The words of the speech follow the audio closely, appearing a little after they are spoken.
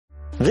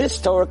This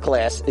Torah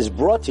class is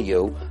brought to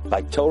you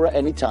by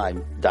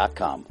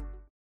TorahAnytime.com.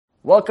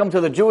 Welcome to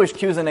the Jewish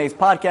Q's and A's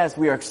podcast.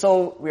 We are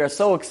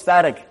so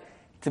ecstatic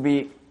to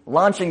be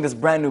launching this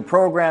brand new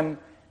program,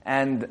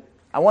 and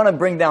I want to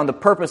bring down the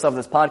purpose of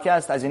this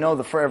podcast. As you know,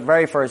 the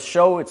very first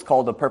show, it's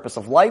called The Purpose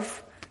of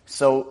Life.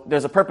 So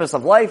there's a purpose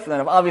of life, and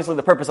then obviously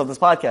the purpose of this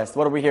podcast.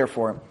 What are we here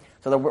for?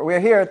 So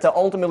we're here to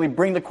ultimately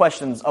bring the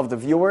questions of the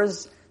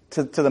viewers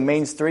to the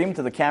mainstream,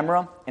 to the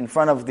camera, in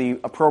front of the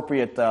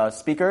appropriate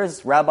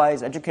speakers,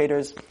 rabbis,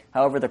 educators,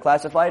 however they're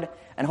classified,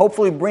 and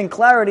hopefully bring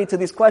clarity to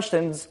these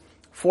questions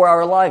for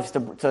our lives,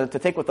 to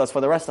take with us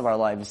for the rest of our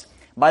lives.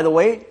 By the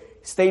way,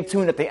 stay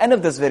tuned at the end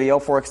of this video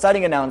for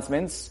exciting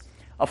announcements.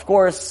 Of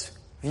course,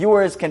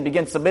 viewers can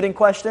begin submitting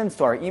questions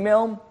to our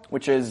email,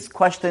 which is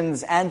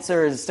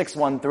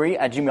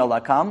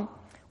questionsanswers613@gmail.com,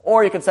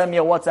 or you can send me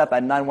a WhatsApp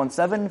at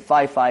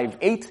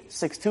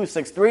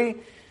 917-558-6263.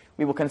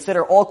 We will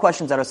consider all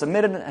questions that are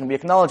submitted, and we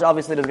acknowledge,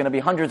 obviously, there's going to be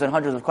hundreds and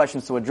hundreds of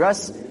questions to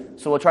address,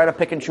 so we'll try to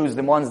pick and choose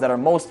the ones that are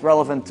most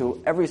relevant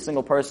to every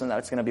single person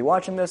that's going to be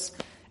watching this.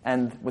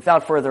 And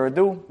without further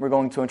ado, we're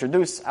going to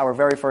introduce our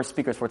very first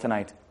speakers for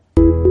tonight.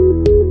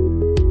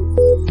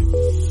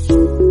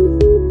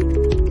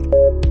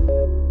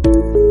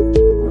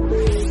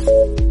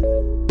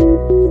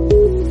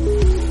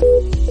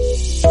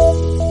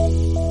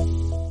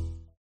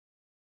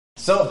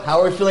 So,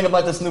 how are we feeling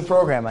about this new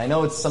program? I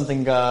know it's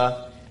something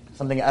out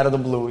of the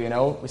blue, you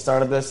know. We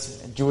started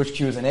this Jewish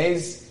Q's and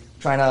A's,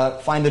 trying to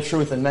find the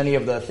truth in many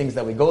of the things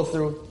that we go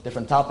through,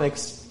 different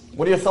topics.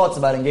 What are your thoughts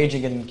about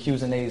engaging in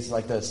Q's and A's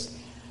like this?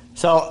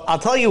 So, I'll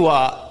tell you,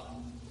 a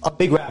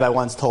big rabbi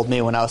once told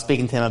me when I was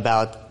speaking to him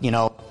about,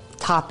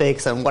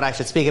 topics and what I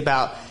should speak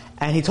about,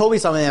 and he told me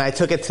something, and I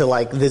took it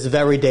to this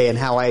very day and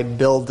how I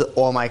build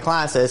all my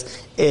classes,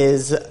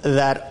 is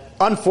that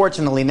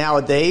unfortunately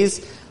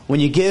nowadays,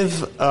 when you give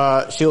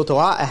Shiur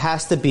Torah, it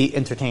has to be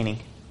entertaining.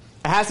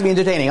 It has to be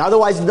entertaining.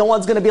 Otherwise, no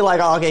one's going to be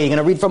like, oh, okay, you're going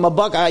to read from a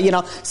book.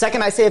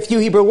 Second I say a few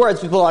Hebrew words,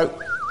 people are,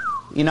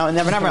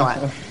 never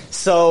land.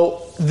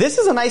 So this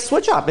is a nice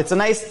switch up. It's a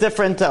nice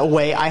different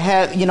way. I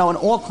have, in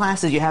all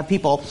classes, you have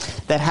people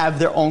that have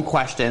their own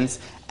questions,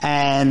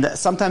 and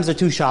sometimes they're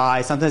too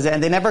shy, and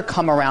they never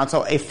come around.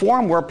 So a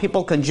forum where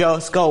people can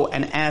just go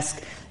and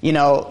ask,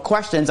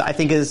 questions, I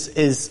think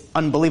is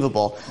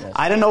unbelievable. Yes.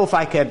 I don't know if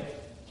I could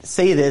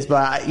say this,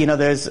 but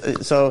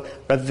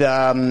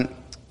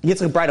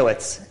Yitzhak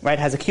Breitowitz, right,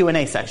 has a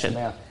Q&A section.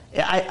 Yeah.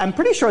 I'm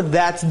pretty sure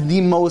that's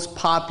the most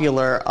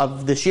popular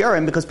of the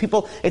shiurim because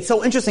it's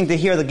so interesting to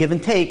hear the give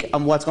and take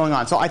on what's going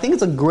on. So I think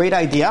it's a great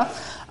idea.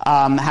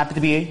 Happy to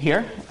be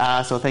here.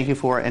 So thank you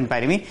for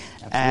inviting me.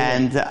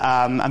 Absolutely.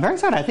 And I'm very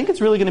excited. I think it's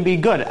really going to be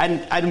good.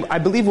 And I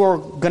believe we're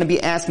going to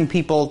be asking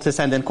people to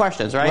send in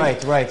questions,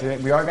 right? Right.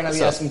 We are going to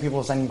be asking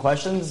people to send in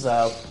questions.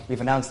 We've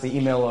announced the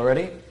email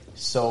already.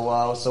 So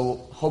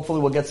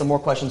hopefully we'll get some more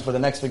questions for the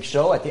next week's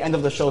show. At the end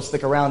of the show,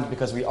 stick around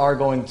because we are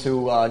going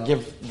to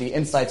give the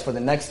insights for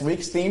the next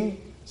week's theme,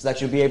 so that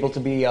you'll be able to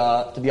be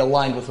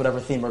aligned with whatever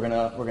theme we're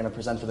gonna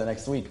present for the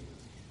next week.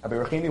 Rabbi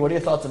Rahimi, what are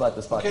your thoughts about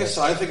this podcast? Okay,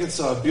 so I think it's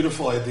a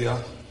beautiful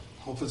idea.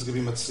 Hopefully it's going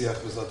to be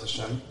Matzliach B'ezrat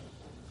Hashem.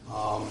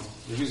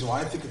 The reason why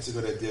I think it's a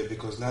good idea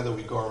because now that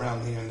we go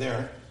around here and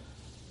there,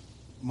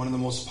 one of the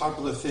most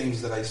popular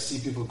things that I see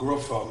people grow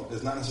from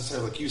is not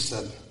necessarily like you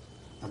said.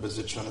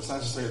 It's not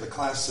necessarily the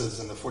classes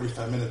and the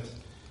 45-minute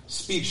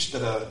speech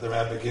that the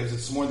rabbi gives.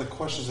 It's more the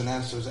questions and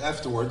answers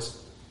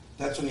afterwards.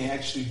 That's when you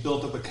actually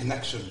build up a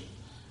connection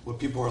where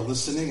people are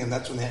listening, and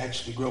that's when they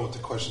actually grow with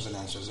the questions and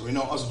answers. And we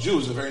know us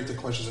Jews are very into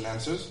questions and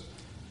answers.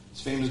 As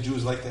famous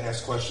Jews like to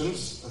ask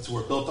questions. That's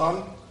what we're built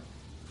on.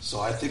 So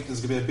I think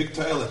there's going to be a big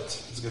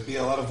toilet. There's going to be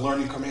a lot of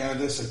learning coming out of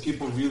this, and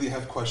people really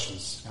have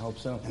questions. I hope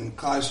so. And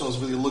Klal Yisrael is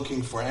really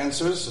looking for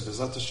answers. So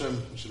B'ezrat Hashem,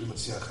 it should be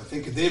Matzliach.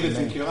 Thank you, David.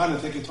 Thank you, Yoran. And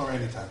thank you, Torah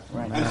Anytime.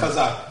 Right. And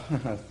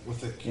Chazak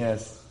with the Q.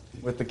 Yes,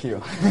 with the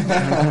Q.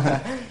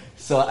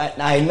 So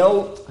I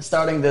know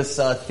starting this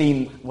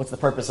theme, what's the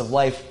purpose of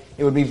life,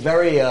 it would be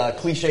very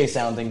cliche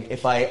sounding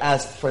if I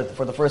asked for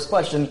the first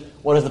question,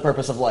 what is the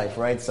purpose of life,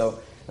 right? So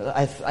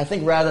I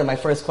think rather my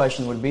first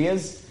question would be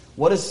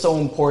what is so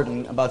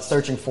important about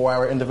searching for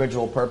our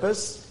individual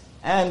purpose,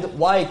 and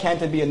why can't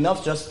it be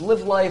enough just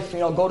live life,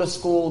 go to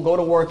school, go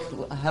to work,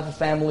 have a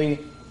family,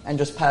 and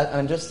just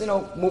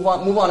move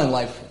on in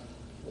life?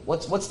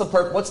 What's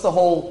the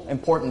whole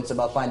importance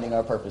about finding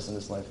our purpose in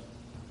this life?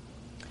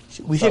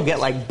 We should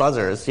get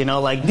buzzers, ding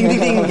ding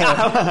ding.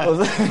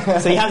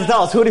 So you have to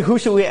tell us who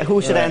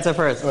should answer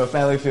first. Well,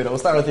 Family Feud. We'll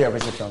start with you, Rabbi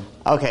Shimshon.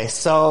 Okay,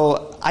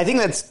 so I think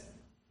that's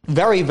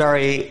very,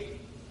 very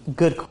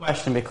good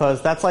question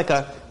because that's like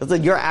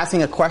you're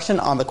asking a question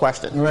on the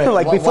question.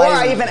 Right. Before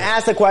I even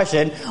ask the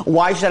question,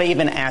 why should I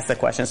even ask the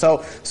question?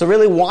 So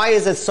really, why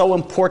is it so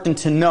important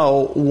to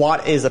know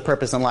what is a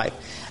purpose in life?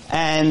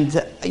 And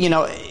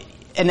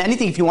and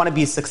anything, if you want to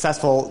be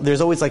successful,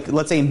 there's always, like,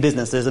 let's say in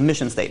business, there's a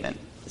mission statement.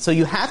 So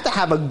you have to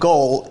have a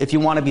goal if you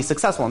want to be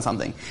successful in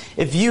something.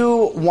 If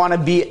you want to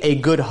be a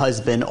good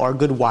husband or a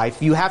good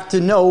wife, you have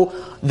to know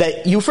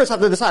that you first have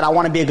to decide, I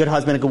want to be a good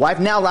husband, a good wife.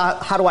 Now,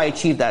 how do I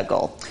achieve that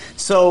goal?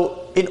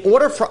 So in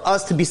order for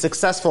us to be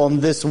successful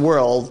in this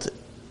world,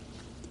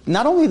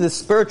 not only the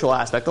spiritual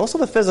aspect, also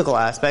the physical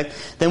aspect,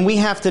 then we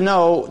have to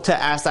know to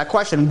ask that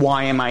question,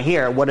 why am I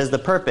here? What is the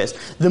purpose?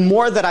 The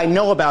more that I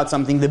know about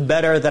something, the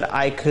better that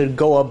I could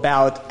go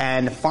about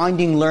and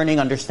finding, learning,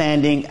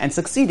 understanding, and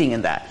succeeding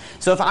in that.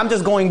 So if I'm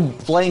just going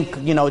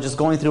blank, just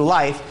going through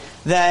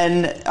life,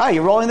 then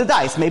you're rolling the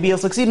dice. Maybe you'll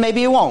succeed,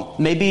 maybe you won't.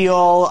 Maybe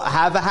you'll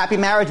have a happy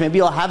marriage, maybe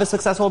you'll have a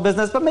successful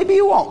business, but maybe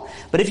you won't.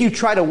 But if you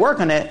try to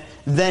work on it,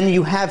 then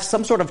you have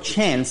some sort of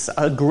chance,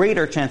 a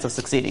greater chance of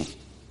succeeding.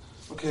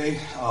 Okay,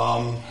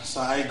 so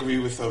I agree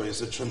with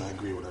Zitron. I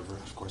agree, whatever.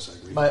 Of course I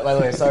agree. By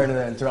the way, sorry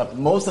to interrupt.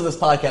 Most of this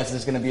podcast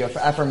is going to be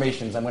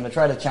affirmations. I'm going to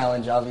try to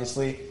challenge,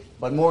 obviously,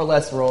 but more or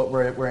less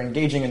we're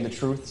engaging in the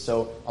truth.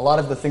 So a lot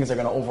of the things are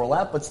going to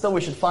overlap, but still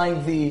we should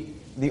find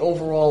the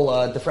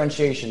overall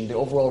differentiation, the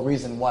overall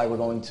reason why we're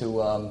going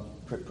to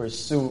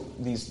pursue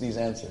these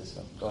answers.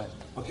 So go ahead.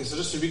 Okay, so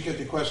just to recap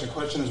the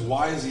question is,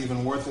 why is it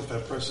even worth it for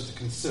a person to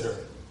consider,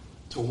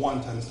 to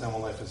understand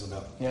what life is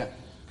about? Yeah.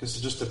 Because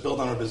just to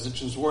build on our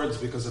Bezitchin's words,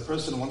 because a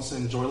person wants to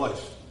enjoy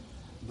life.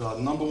 The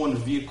number one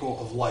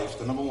vehicle of life,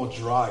 the number one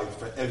drive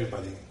for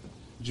everybody,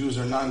 Jews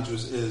or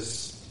non-Jews,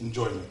 is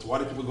enjoyment. Why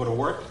do people go to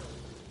work?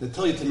 They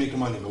tell you to make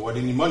money, but what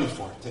do you need money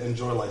for? To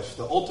enjoy life.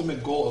 The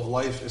ultimate goal of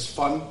life is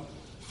fun,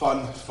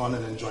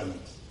 and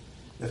enjoyment.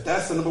 If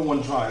that's the number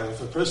one drive,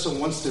 if a person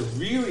wants to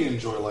really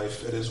enjoy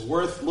life, it is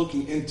worth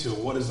looking into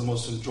what is the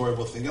most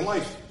enjoyable thing in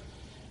life.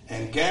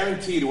 And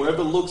guaranteed,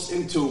 whoever looks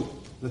into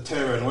the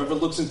Torah and whoever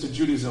looks into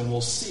Judaism will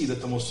see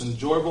that the most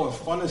enjoyable and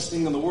funnest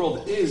thing in the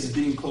world is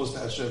being close to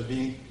Hashem,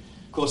 being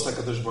close to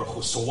HaKadosh Baruch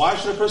Hu. So why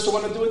should a person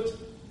want to do it?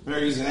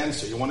 Very easy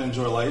answer. You want to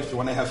enjoy life, you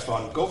want to have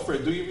fun, go for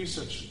it, do your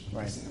research.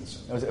 Right.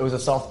 It was a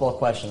softball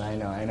question, I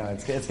know.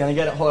 It's going to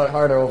get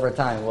harder over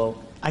time.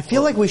 I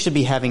feel like we should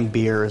be having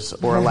beers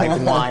or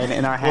like wine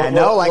in our hand.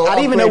 I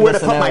don't even know upgrade where the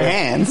to put my scenario.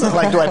 hands.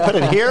 Like, do I put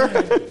it here?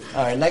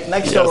 All right,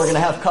 next show we're going to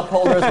have cup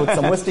holders with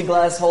some whiskey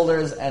glass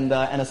holders and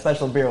a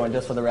special beer one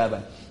just for the rabbi.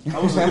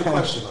 That was a good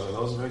question, though.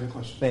 That was a very good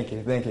question.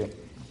 Thank you.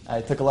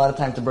 I took a lot of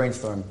time to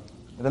brainstorm.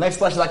 The next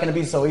question is not going to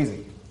be so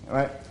easy, all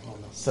right? Oh,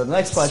 no. So the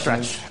next question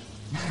is,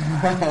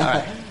 All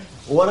right.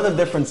 what are the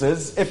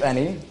differences, if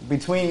any,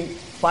 between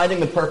finding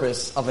the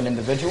purpose of an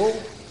individual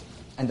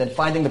and then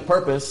finding the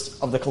purpose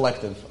of the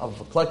collective,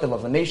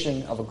 of a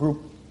nation, of a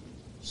group,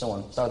 so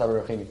on? Start with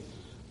Rabbi Yochimi.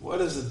 What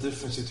is the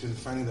difference between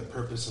finding the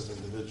purpose of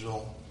an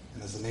individual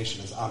and as a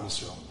nation, as Am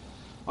Yisrael?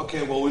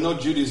 Okay, well, we know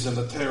Judaism,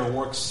 the Torah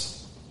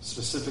works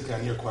specifically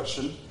on your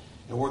question.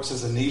 It works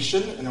as a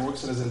nation and it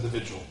works as an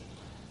individual.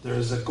 There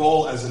is a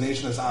goal as a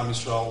nation, as Am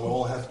Yisrael. We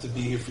all have to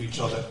be here for each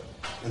other.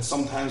 And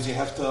sometimes you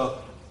have to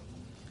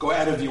go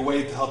out of your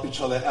way to help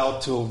each other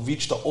out to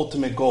reach the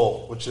ultimate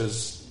goal, which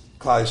is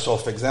Klal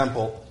Yisrael. For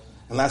example,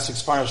 in last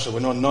week's parasha, we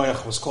know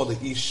Noach was called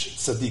the Ish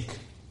Tzaddik.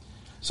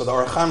 So the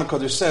Aruch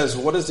HaKodesh says,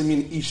 what does it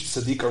mean, Ish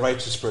Tzaddik, a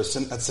righteous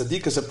person? A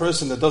Tzaddik is a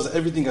person that does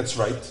everything that's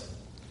right.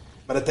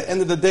 But at the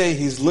end of the day,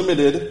 he's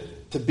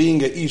limited to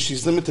being a Ish.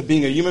 He's limited to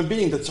being a human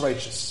being that's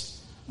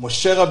righteous.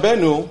 Moshe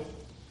Rabbeinu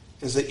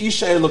is a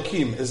Ish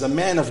Elokim, is a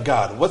man of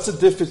God. What's the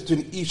difference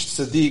between Ish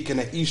Tzaddik and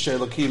an Ish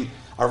Elokim,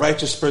 a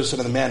righteous person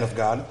and a man of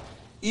God?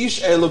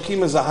 Ish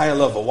Elokim is a higher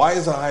level. Why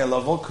is it a higher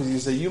level? Because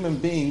he's a human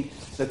being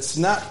that's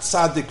not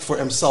tzaddik for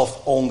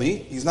himself only.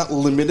 He's not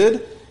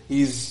limited.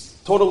 He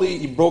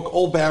broke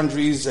all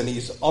boundaries and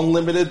he's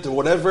unlimited to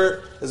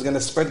whatever is going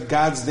to spread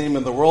God's name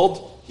in the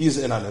world. He's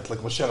in on it, like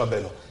Moshe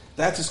Rabbeinu.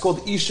 That is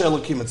called Ish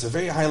Elokim. It's a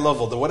very high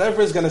level. That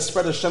whatever is going to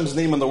spread Hashem's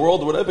name in the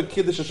world, whatever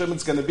Kiddush Hashem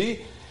it's going to be,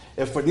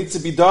 if it needs to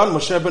be done,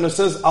 Moshe Rabbeinu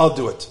says, I'll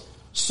do it.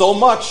 So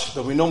much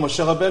that we know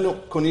Moshe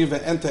Rabbeinu couldn't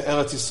even enter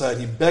Eretz Yisrael.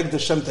 He begged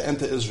Hashem to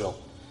enter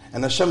Israel.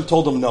 And Hashem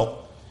told him no.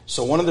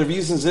 So one of the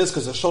reasons is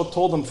because Hashem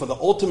told him for the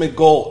ultimate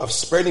goal of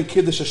spreading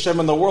Kiddush Hashem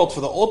in the world, for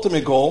the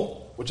ultimate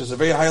goal, which is a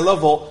very high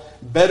level,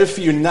 better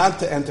for you not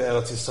to enter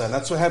Eretz Yisrael. And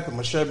that's what happened.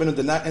 Moshe Rabbeinu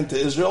did not enter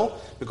Israel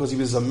because he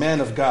was a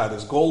man of God.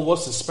 His goal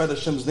was to spread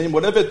Hashem's name,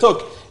 whatever it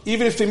took,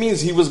 even if it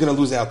means he was going to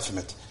lose out from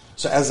it.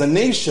 So as a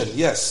nation,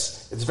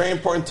 yes, it's very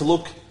important to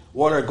look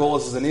what our goal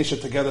is as a nation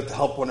together to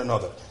help one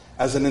another.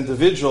 As an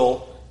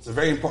individual, it's a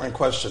very important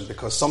question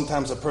because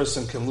sometimes a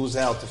person can lose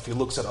out if he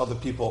looks at other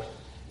people,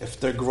 if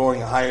they're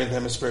growing higher than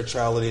him in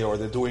spirituality, or if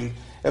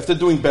they're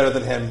doing better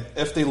than him,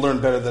 if they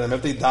learn better than him,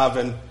 if they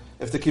daven,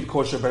 if they keep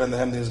kosher better than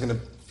him, then he's going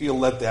to feel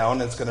let down,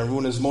 and it's going to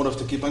ruin his motive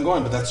to keep on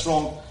going. But that's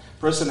wrong.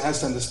 A person has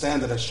to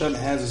understand that Hashem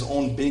has his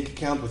own bank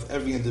account with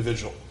every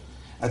individual.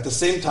 At the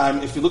same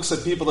time, if he looks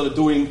at people that are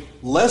doing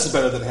less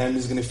better than him,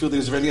 he's going to feel that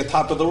he's already on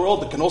top of the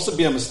world. That can also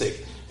be a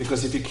mistake.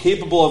 Because if you're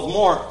capable of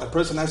more, a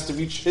person has to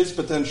reach his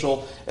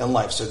potential in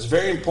life. So it's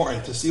very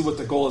important to see what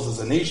the goal is as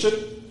a nation,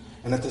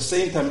 and at the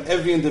same time,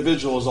 every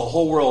individual is a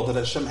whole world that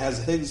Hashem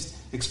has his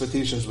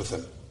expectations with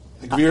him.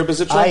 Agree or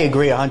position? I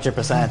agree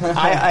 100%.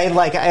 I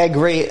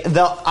agree.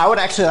 Though I would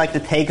actually like to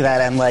take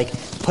that and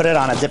put it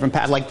on a different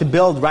path, to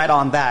build right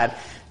on that.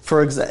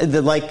 For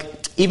example,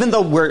 even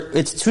though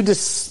it's two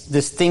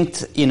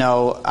distinct,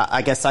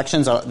 I guess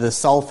sections, the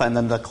self and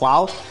then the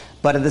klal,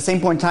 but at the same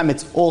point in time,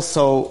 it's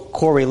also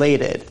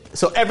correlated.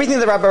 So everything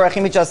that Rabbi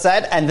Rachimi just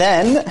said, and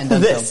then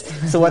this.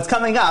 So what's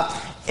coming up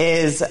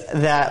is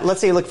that, let's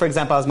say you look, for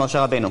example, as Moshe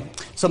Rabbeinu.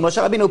 So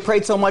Moshe Rabbeinu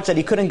prayed so much that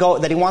he couldn't go,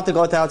 that he wanted to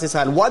go to Eretz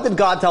Yisrael. What did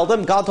God tell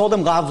him? God told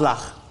him, Rav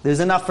lach,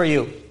 there's enough for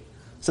you.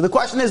 So the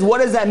question is, what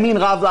does that mean,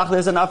 Rav lach,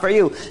 there's enough for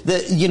you?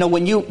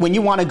 When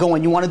you want to go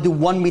and you want to do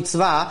one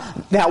mitzvah,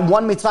 that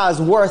one mitzvah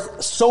is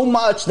worth so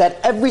much that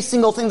every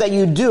single thing that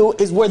you do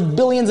is worth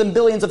billions and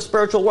billions of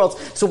spiritual worlds.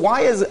 So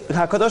why is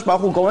HaKadosh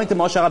Baruch Hu going to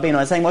Moshe Rabbeinu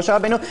and saying, Moshe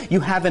Rabbeinu, you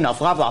have enough,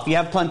 Rav lach, you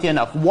have plenty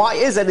enough. Why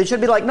is it? It should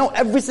be no,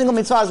 every single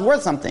mitzvah is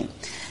worth something.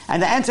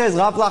 And the answer is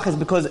Rav lach is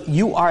because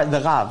you are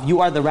the Rav,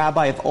 you are the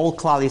rabbi of all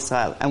Klal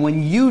Yisrael. And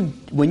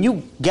when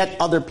you get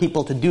other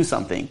people to do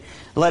something,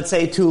 let's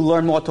say to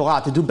learn more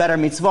Torah, to do better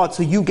mitzvot,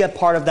 so you get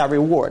part of that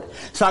reward.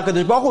 So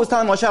HaKadosh Baruch Hu was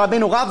telling Moshe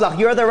Rabbeinu, Rav lach,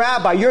 you're the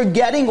rabbi, you're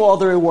getting all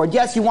the reward.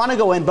 Yes, you want to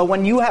go in, but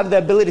when you have the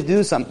ability to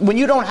do something, when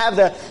you don't have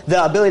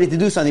the ability to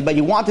do something, but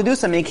you want to do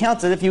something, it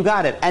counts as if you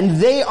got it. And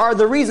they are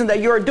the reason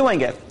that you're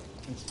doing it.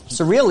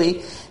 So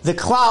really, the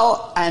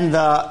klal and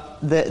the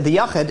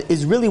yachid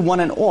is really one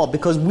and all,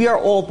 because we are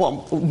all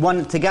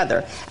one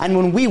together. And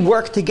when we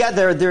work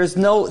together, there is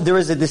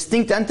a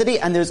distinct entity,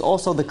 and there's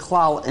also the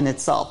klal in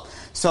itself.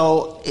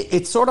 So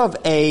it's sort of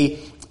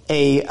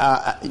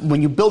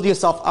when you build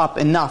yourself up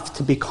enough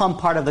to become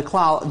part of the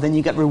klal, then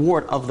you get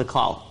reward of the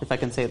klal, if I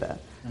can say that.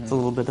 Mm-hmm. It's a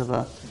little bit of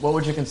a... What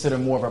would you consider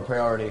more of a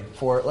priority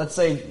for, let's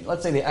say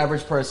the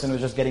average person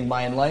who's just getting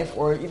by in life,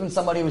 or even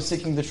somebody who's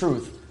seeking the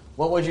truth?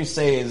 What would you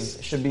say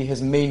should be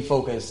his main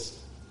focus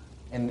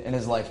in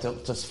his life?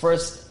 To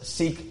first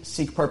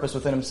seek purpose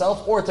within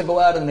himself, or to go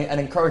out and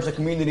encourage the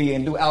community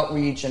and do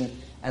outreach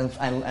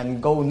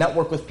and go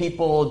network with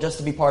people just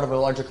to be part of a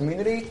larger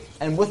community?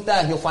 And with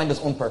that, he'll find his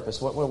own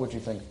purpose. What would you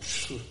think?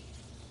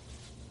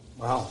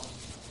 Wow.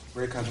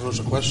 Very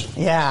controversial question.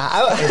 Yeah.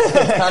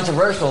 It's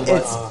controversial,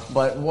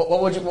 but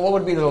what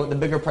would be the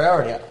bigger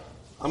priority?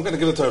 I'm going to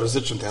give it to a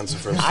Rizitchin to answer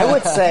first. I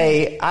would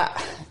say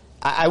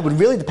I would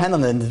really depend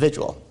on the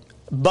individual.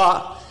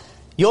 But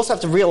you also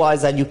have to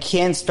realize that you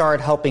can't start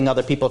helping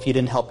other people if you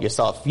didn't help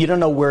yourself. You don't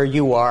know where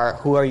you are,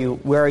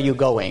 where are you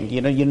going?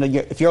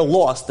 If you're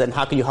lost, then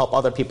how can you help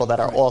other people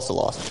that are also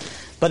lost?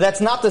 But that's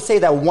not to say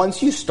that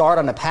once you start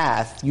on a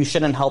path, you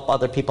shouldn't help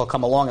other people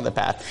come along in the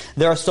path.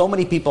 There are so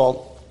many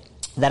people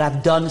that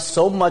have done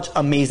so much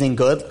amazing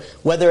good,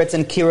 whether it's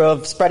in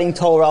Kirov, spreading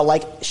Torah,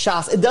 like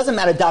Shas, it doesn't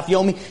matter, Daf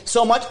Yomi,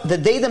 so much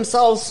that they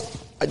themselves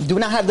do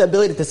not have the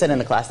ability to sit in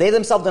the class. They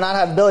themselves do not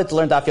have the ability to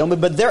learn Daf Yomi,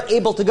 but they're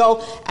able to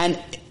go and,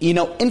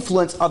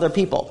 influence other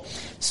people.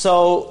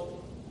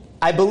 So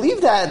I believe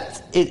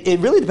that it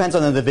really depends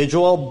on the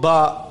individual,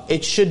 but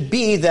it should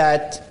be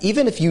that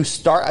even if you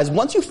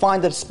once you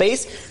find a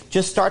space,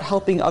 just start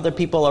helping other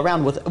people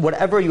around with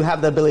whatever you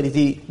have the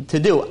ability to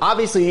do.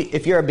 Obviously,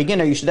 if you're a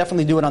beginner, you should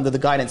definitely do it under the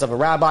guidance of a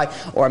rabbi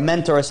or a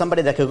mentor or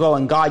somebody that could go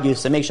and guide you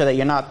to make sure that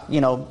you're not,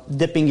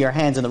 dipping your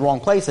hands in the wrong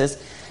places.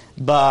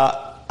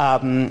 But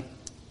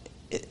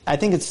I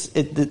think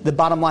the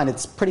bottom line,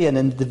 it's pretty an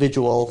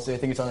individual. So you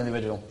think it's an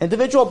individual?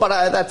 Individual, but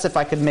that's if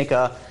I could make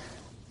a,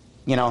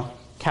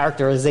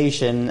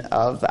 characterization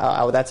of,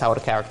 that's how I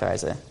would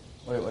characterize it.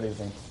 What do you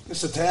think?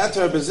 So to add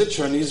to Rabbi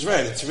Zitcher, and he's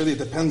right, it really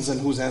depends on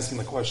who's asking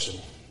the question.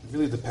 It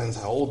really depends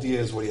how old he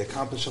is, what he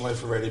accomplished in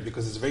life already,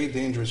 because it's very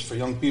dangerous for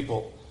young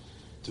people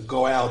to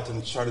go out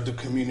and try to do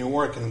community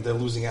work and they're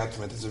losing out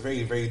from it. It's a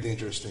very, very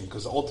dangerous thing,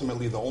 because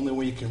ultimately the only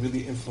way you can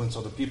really influence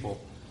other people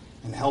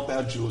and help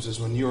out Jews is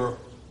when you're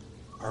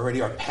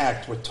already are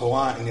packed with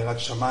Torah and Yirat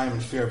Shamayim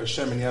and fear of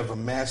Hashem, and you have a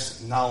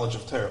mass knowledge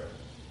of Torah.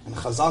 And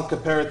Chazal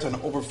compare it to an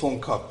overflowing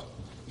cup.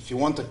 If you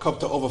want the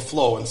cup to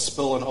overflow and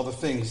spill on other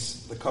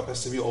things, the cup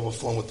has to be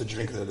overflowing with the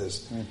drink that it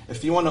is.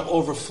 If you want to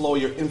overflow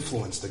your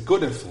influence, the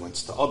good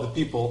influence, to other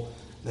people,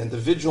 the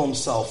individual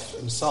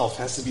himself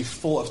has to be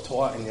full of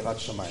Torah and Yirat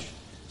Shamayim.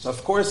 So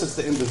of course it's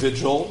the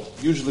individual.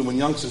 Usually when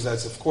youngsters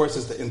ask, of course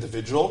it's the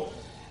individual.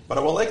 But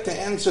I would like to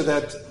answer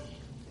that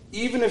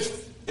even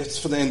if it's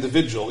for the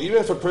individual, even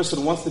if a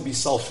person wants to be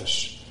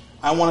selfish,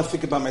 I want to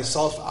think about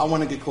myself, I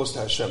want to get close to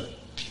Hashem.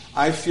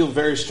 I feel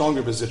very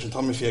strongly position,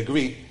 tell me if you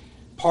agree.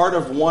 Part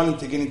of wanting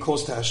to getting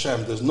close to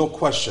Hashem, there's no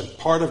question,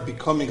 part of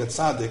becoming a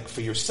tzaddik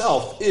for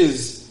yourself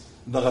is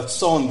the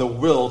ratzon, the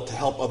will to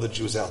help other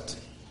Jews out.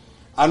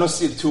 I don't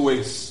see it two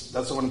ways.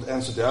 That's what I want to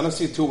answer there. I don't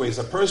see it two ways.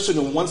 A person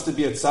who wants to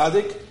be a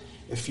tzaddik,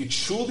 if you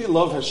truly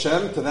love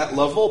Hashem to that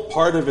level,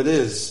 part of it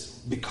is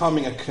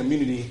becoming a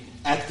community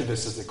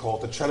activist, as they call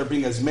it, to try to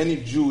bring as many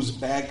Jews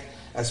back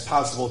as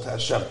possible to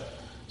Hashem.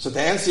 So to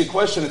answer your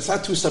question, it's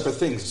not two separate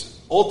things.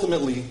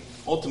 Ultimately,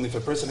 if a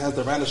person has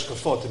the Ranish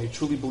Kafot and he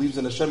truly believes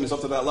in Hashem, he's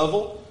up to that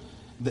level,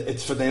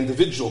 it's for the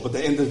individual. But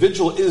the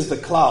individual is the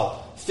klal.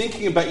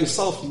 Thinking about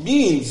yourself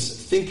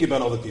means thinking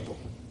about other people.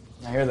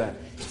 I hear that.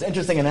 It's an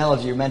interesting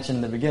analogy you mentioned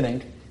in the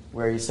beginning.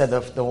 where you said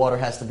the water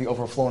has to be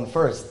overflown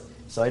first.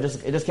 So it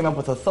just came up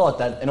with a thought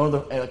that in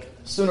order,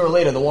 sooner or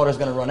later, the water is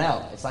going to run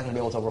out. It's not going to be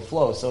able to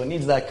overflow. So it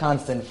needs that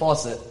constant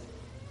faucet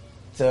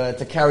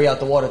to carry out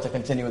the water to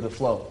continue the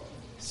flow.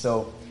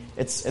 So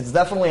it's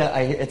definitely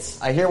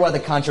I hear why the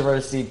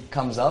controversy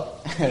comes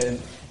up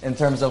in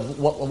terms of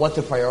what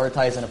to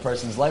prioritize in a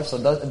person's life. So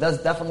it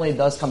definitely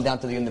does come down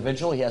to the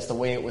individual. He has to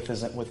weigh it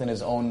within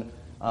his own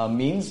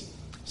means.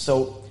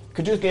 So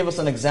could you give us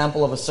an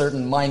example of a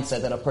certain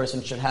mindset that a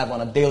person should have on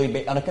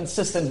a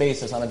consistent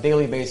basis, on a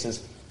daily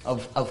basis,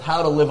 of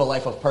how to live a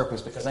life of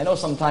purpose? Because I know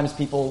sometimes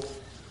people,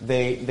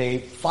 they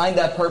find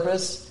that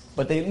purpose,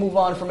 but they move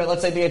on from it.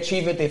 Let's say they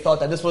achieve it, they thought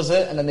that this was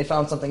it, and then they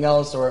found something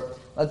else. Or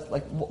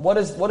what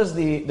is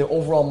the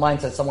overall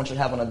mindset someone should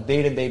have on a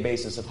day-to-day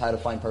basis of how to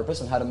find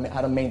purpose and how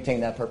to maintain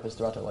that purpose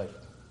throughout their life?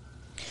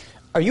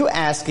 Are you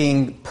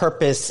asking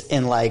purpose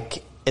in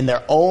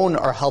their own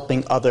or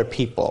helping other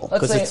people?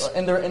 Let's say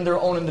in their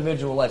own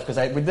individual life,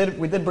 because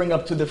we did bring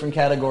up two different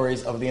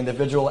categories of the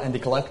individual and the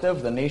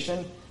collective, the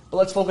nation. But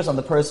let's focus on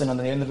the person, on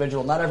the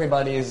individual. Not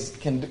everybody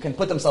can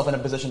put themselves in a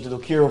position to do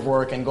curative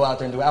work and go out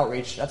there and do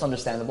outreach. That's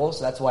understandable.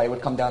 So that's why it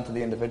would come down to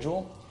the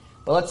individual.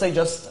 But let's say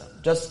just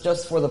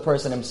for the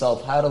person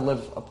himself, how to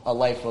live a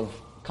life of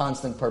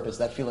constant purpose,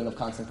 that feeling of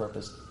constant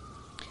purpose.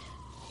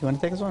 You want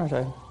to take this one or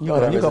should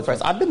I? You go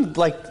first. I've been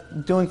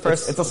doing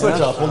first. It's a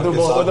switch up. We'll do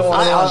both.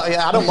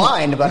 I don't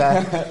mind, but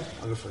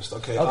I'll go first.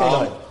 Okay. Okay. Go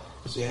ahead.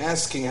 So you're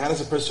asking, how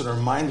does a person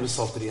remind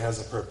himself that he has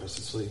a purpose?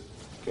 It's really,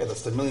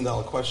 that's the $1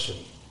 million question.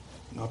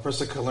 A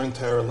person can learn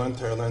Torah,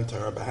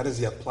 but how does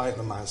he apply it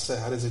in the Maaseh?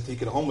 How does he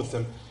take it home with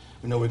him?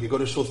 We could go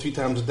to shul 3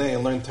 times a day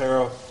and learn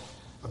Torah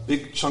a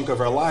big chunk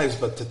of our lives,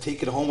 but to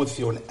take it home with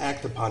you and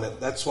act upon it,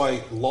 that's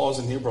why laws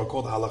in Hebrew are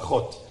called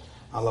halachot.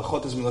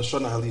 Halachot is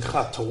milashon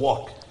halichat, to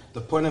walk.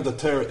 The point of the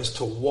Torah is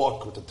to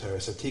walk with the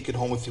Torah. So take it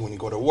home with you when you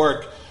go to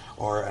work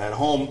or at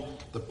home.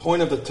 The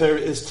point of the Torah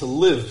is to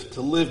live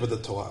with the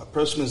Torah. A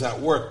person who's at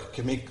work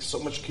can make so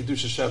much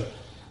Kiddush Hashem.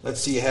 Let's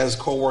see, he has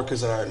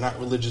co-workers that are not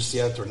religious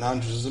yet or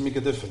non-Jews. Doesn't make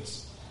a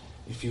difference.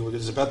 If he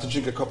is about to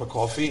drink a cup of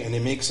coffee and he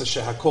makes a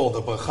shehakol,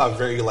 the bracha,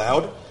 very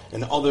loud,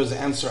 and others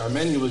answer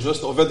amen, he was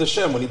just Oved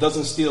Hashem. When he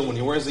doesn't steal, when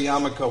he wears a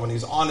yarmulke, when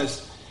he's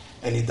honest,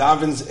 and he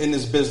davens in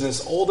his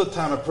business, all the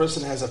time a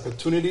person has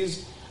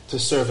opportunities to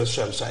serve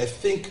Hashem. So I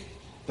think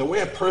the way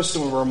a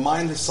person will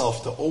remind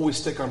himself to always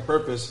stick on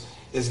purpose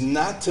is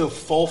not to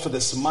fall for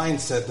this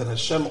mindset that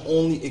Hashem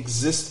only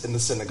exists in the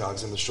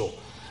synagogues, in the shul.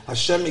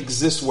 Hashem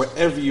exists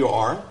wherever you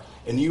are,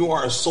 and you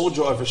are a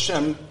soldier of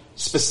Hashem,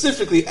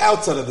 specifically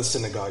outside of the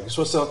synagogue. You're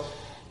supposed to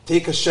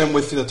take Hashem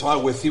with you, the Torah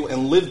with you,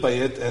 and live by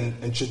it, and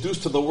introduce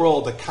to the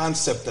world the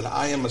concept that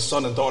I am a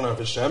son and daughter of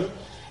Hashem.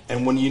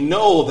 And when you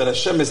know that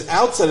Hashem is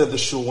outside of the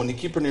shul, when you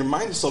keep on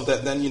reminding yourself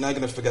that, then you're not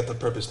going to forget the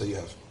purpose that you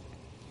have.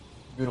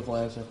 Beautiful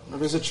answer.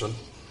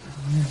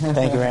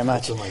 Thank you very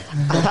much.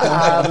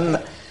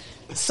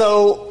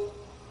 So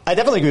I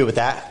definitely agree with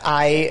that.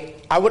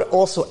 I would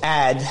also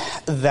add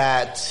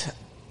that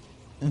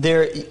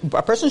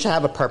a person should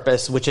have a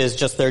purpose, which is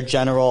just their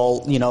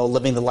general,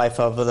 living the life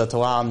of the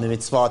Torah and the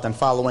mitzvot and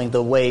following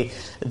the way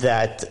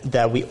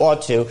that we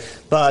ought to.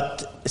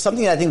 But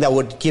something I think that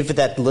would give it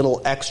that little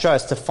extra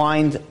is to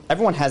find,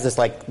 everyone has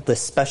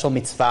this special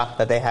mitzvah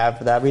that they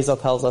have. That Rizal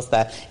tells us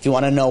that if you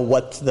want to know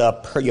what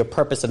your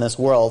purpose in this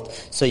world,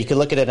 so you can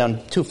look at it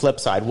on two flip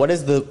side. What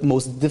is the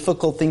most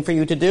difficult thing for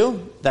you to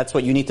do? That's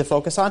what you need to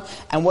focus on.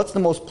 And what's the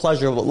most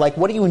pleasurable?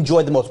 What do you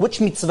enjoy the most? Which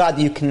mitzvah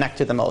do you connect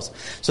to the most?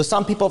 So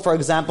some people, for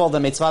example, the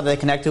mitzvah that they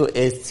connect to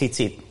is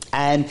tzitzit.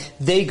 And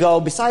they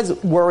go, besides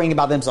worrying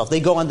about themselves, they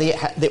go and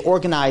they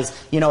organize,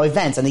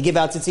 events, and they give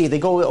out tzitzit. They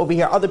go over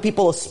here. Other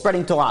people are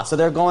spreading Torah, so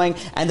they're going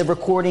and they're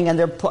recording and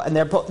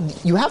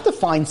you have to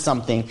find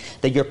something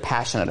that you're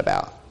passionate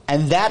about,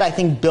 and that I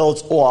think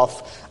builds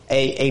off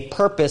a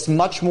purpose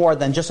much more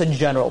than just a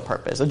general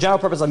purpose. A general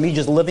purpose of me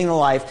just living the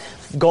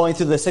life, going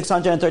through the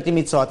 630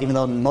 mitzvot, even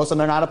though most of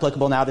them are not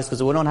applicable nowadays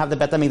because we don't have the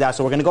Bet HaMikdash,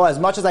 so we're going to go as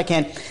much as I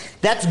can.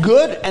 That's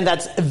good, and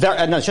that's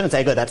I shouldn't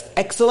say good. That's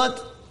excellent.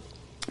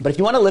 But if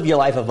you want to live your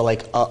life of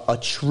a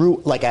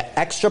true, an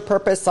extra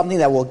purpose, something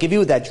that will give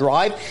you that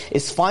drive,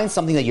 is find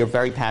something that you're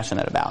very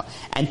passionate about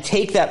and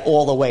take that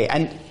all the way.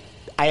 And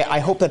I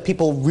hope that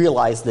people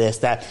realize this,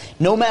 that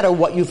no matter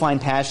what you find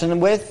passion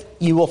with,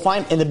 you will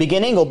find in the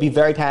beginning it'll be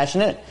very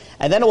passionate,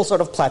 and then it will sort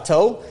of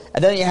plateau,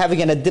 and then you have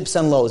again a dips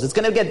and lows. It's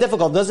going to get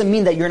difficult. It doesn't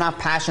mean that you're not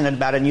passionate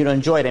about it and you don't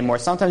enjoy it anymore.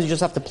 Sometimes you just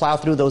have to plow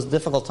through those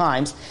difficult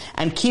times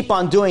and keep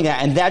on doing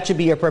that, and that should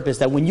be your purpose,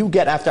 that when you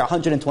get after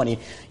 120,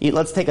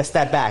 let's take a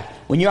step back.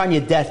 When you're on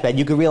your deathbed,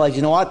 you can realize,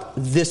 you know what?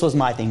 This was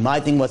my thing. My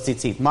thing was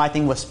tzitzit. My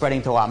thing was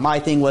spreading Torah. My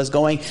thing was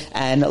going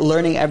and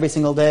learning every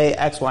single day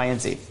X, Y,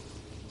 and Z.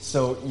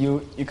 So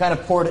you kind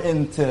of poured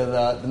into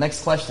the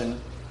next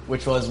question,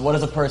 which was, what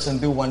does a person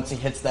do once he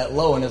hits that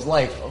low in his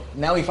life?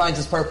 Now he finds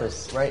his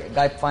purpose, right? A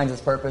guy finds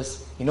his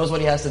purpose. He knows what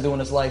he has to do in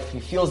his life.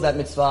 He feels that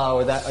mitzvah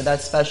or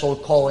that special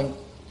calling.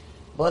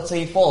 But let's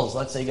say he falls.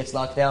 Let's say he gets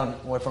knocked down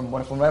from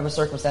whatever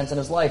circumstance in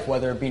his life,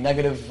 whether it be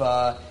negative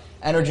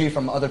energy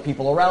from other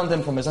people around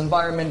him, from his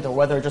environment, or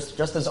whether just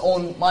his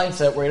own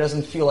mindset where he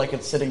doesn't feel like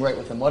it's sitting right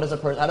with him. How does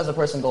a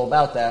person go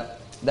about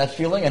that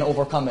feeling and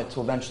overcome it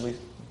to eventually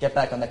get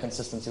back on that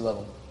consistency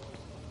level?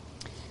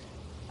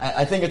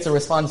 I think it's a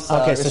response.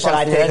 Okay, so should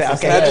I take that?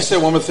 Okay. Can I just say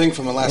one more thing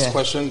from the last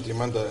question? Do you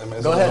mind? Go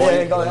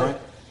ahead. Go ahead.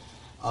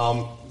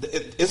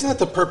 Isn't that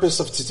the purpose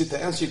of tzitzit?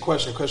 To answer your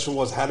question, the question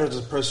was, how does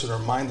a person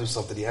remind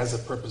himself that he has a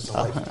purpose in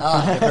life?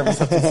 The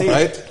purpose of tzitzit.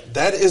 Right?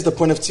 That is the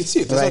point of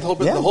tzitzit. Right.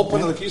 The whole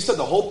point, like you said,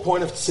 the whole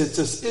point of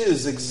tzitzit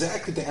is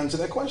exactly to answer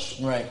that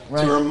question. Right.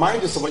 To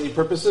remind us of what your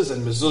purpose is,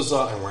 and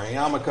mezuzah and wearing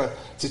yarmulke.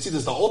 Tzitzit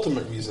is the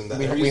ultimate reason.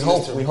 We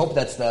hope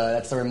that's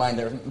the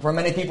reminder. For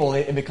many people,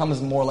 it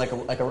becomes more like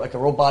a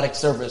robotic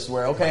service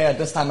where, okay, at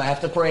this time I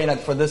have to pray, and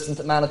for this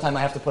amount of time I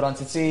have to put on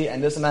tzitzit,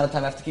 and this amount of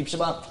time I have to keep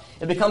Shabbat.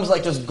 It becomes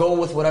like just go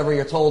with whatever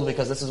you're told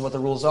because this is what the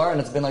rules are, and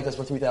it's been like this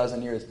for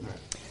 3,000 years.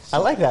 I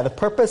like that. The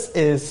purpose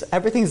is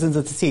everything's in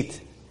the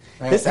tzitzit.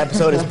 Right. This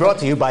episode is brought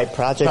to you by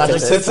Project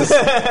Tzitzis.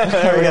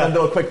 We're going to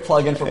do a quick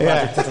plug-in for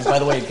Project Tzitzis. By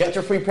the way, get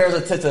your free pairs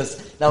of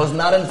tzitzis. That was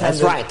not intended.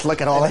 That's right.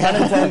 Look at all that. Not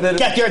intended.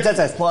 Get your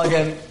tzitzis.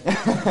 Plug-in.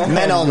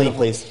 Men only,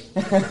 please.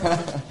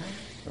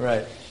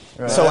 Right.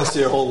 So that's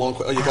your whole long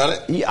question. Oh, you got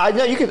it? Yeah, I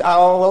know you could.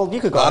 You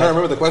could go. I ahead. don't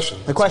remember the question.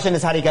 The question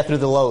is, how do you get through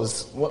the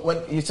lows?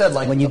 When you said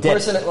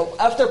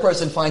after a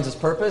person finds his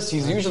purpose,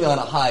 he's usually on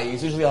a high.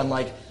 He's usually on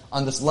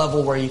this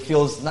level where he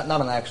feels not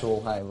an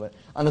actual high, but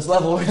on this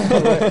level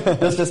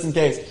just in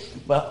case,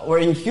 but where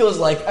he feels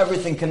like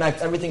everything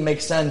connects, everything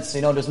makes sense.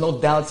 There's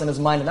no doubts in his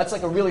mind, and that's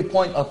like a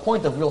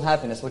point of real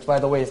happiness. Which, by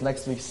the way, is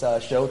next week's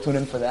show. Tune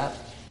in for that.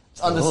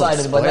 It's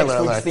undecided, but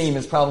next week's theme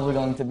is probably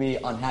going to be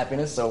on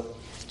happiness. So.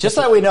 Just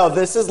so we know,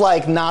 this is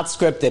like not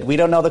scripted. We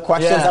don't know the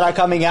questions that are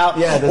coming out.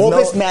 Yeah, all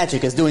this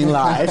magic is doing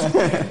live.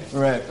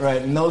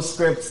 Right. No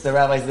scripts. The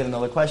rabbis didn't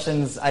know the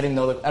questions. I didn't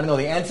know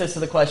the answers to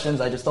the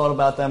questions. I just thought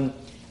about them,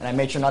 and I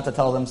made sure not to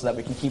tell them so that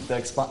we can keep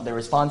the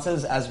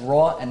responses as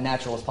raw and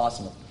natural as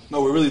possible.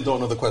 No, we really don't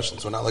know the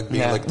questions. We're not like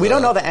being like. We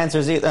don't know the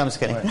answers either. I'm just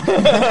kidding. Right.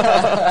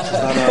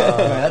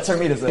 That's for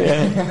me to say.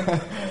 Yeah.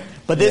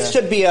 But this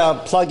should be a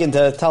plug-in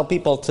to tell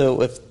people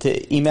to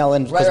email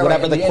in, because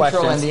whatever the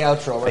questions. Intro and the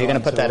outro. Are you going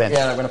to put that in?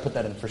 Yeah, I'm going to put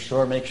that in for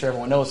sure. Make sure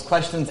everyone knows.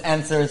 Questions,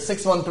 answers,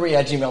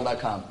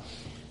 613@gmail.com.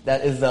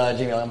 That is the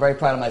Gmail. I'm very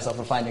proud of myself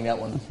for finding that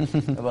one.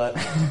 But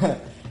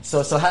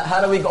so how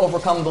do we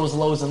overcome those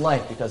lows in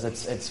life? Because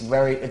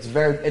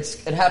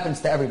it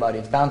happens to everybody.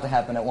 It's bound to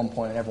happen at one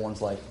point in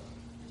everyone's life.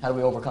 How do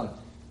we overcome it?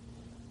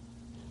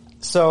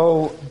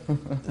 So,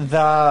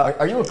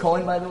 Are you a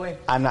Cohen, by the way?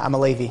 I'm a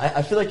Levi.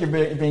 I feel like you're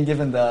being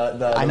given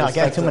the I know, I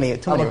get too many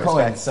I'm a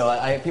Cohen,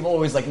 so people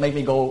always make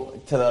me go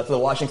to the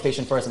washing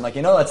station first. I'm like,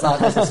 that's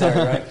not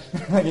necessary, right?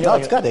 No,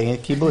 it's good.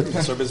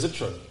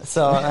 Kibbutz.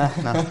 So,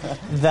 no.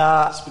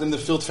 It's been in the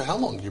field for how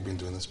long? You've been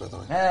doing this, by the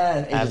way?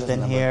 I've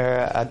been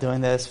here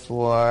doing this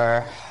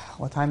for,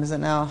 what time is it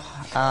now?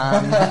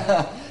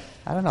 I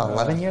don't know,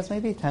 11 years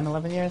maybe? 10,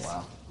 11 years?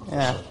 Wow.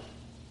 Yeah.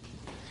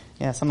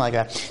 Yeah, something like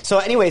that. So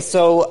anyway,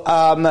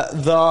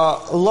 the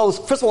lows,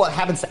 first of all, it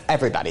happens to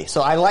everybody.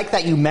 So I like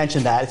that you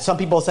mentioned that. Some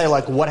people say,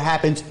 like, what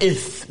happens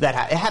if that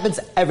happens? It happens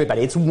to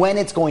everybody. It's when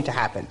it's going to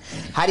happen.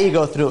 How do you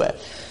go through it?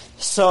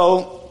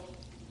 So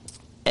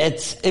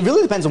it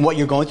really depends on what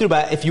you're going through,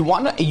 but if you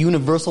want a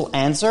universal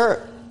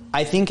answer,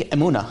 I think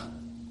emunah.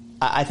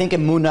 I think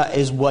emunah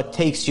is what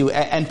takes you,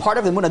 and part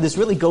of emunah, this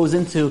really goes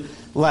into,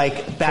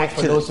 like, back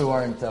for to those who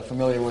aren't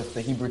familiar with the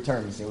Hebrew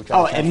terms.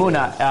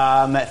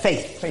 Emunah,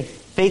 faith.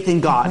 Faith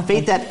in God.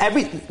 Faith that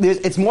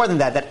it's more than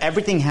that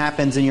everything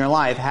happens in your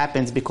life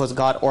happens because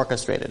God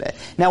orchestrated it.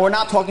 Now, we're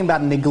not talking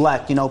about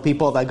neglect,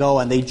 people that go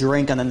and they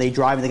drink and then they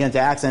drive and they get into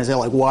accidents. They're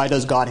like, why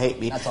does God hate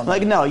me?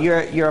 Like, no,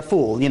 you're a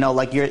fool.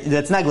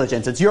 That's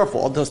negligence. It's your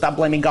fault. So stop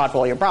blaming God for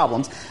all your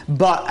problems.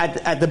 But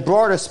at the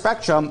broader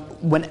spectrum,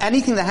 when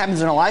anything that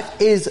happens in our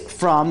life is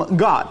from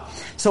God.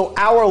 So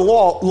our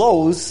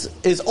lows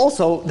is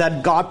also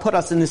that God put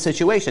us in this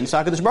situation.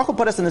 So HaKadosh Baruch Hu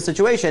put us in this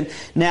situation.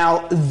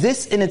 Now,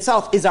 this in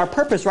itself is our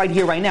purpose right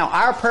here, right now.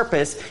 Our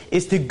purpose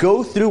is to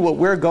go through what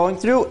we're going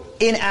through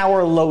in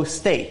our low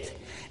state.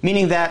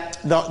 Meaning that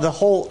the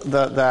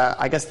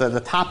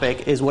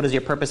topic is, what is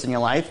your purpose in your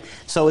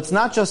life? So it's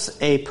not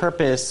just a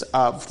purpose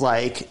of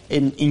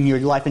in your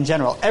life in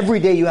general. Every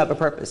day you have a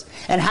purpose.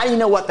 And how do you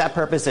know what that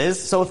purpose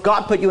is? So if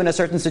God put you in a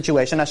certain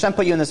situation, Hashem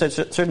put you in a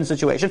certain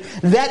situation,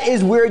 that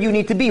is where you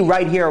need to be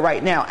right here,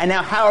 right now. And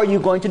now how are you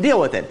going to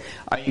deal with it?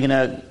 Are you going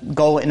to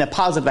go in a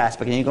positive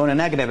aspect? Are you going in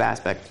a negative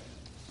aspect?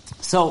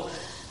 So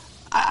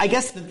I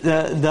guess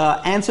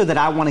the answer that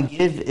I want to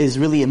give is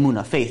really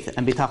emunah, faith,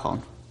 and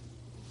bitachon.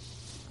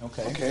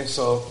 Okay,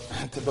 so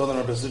to build on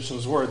our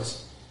physician's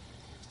words,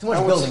 too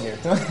much building here.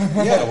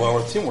 Yeah, well,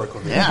 we're teamwork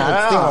over here.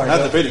 Yeah,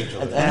 not debating each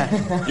other.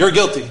 You're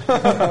guilty.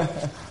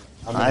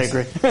 I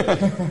agree.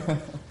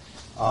 To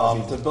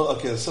build,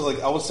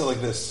 I would say like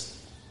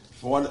this.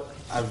 For what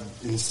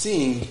I've been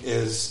seeing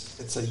is,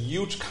 it's a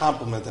huge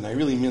compliment, and I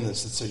really mean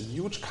this. It's a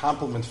huge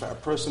compliment for a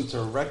person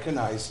to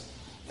recognize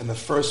in the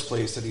first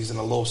place that he's in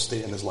a low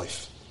state in his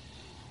life.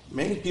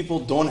 Many people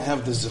don't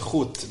have the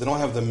zechut, they don't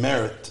have the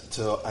merit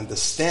to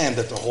understand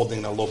that they're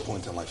holding a low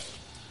point in life.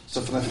 So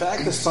from the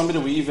fact that somebody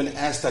will even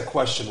ask that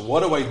question,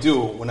 what do I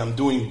do when I'm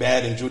doing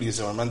bad in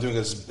Judaism? I'm not doing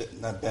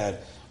not bad.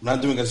 I'm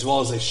not doing as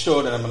well as I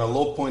should, and I'm at a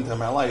low point in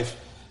my life.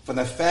 From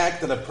the fact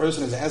that a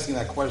person is asking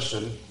that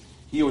question,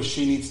 he or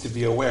she needs to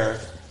be aware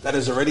that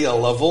is already a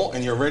level,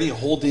 and you're already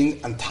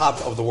holding on top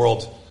of the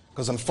world.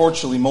 Because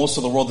unfortunately, most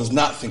of the world does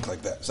not think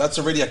like that. So that's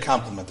already a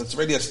compliment. That's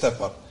already a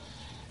step up.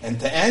 And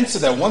to answer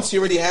that, once you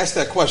already asked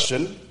that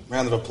question,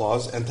 round of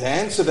applause, and to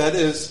answer that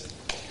is...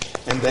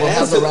 We'll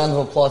have the round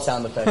of applause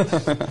sound effect.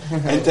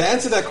 And to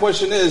answer that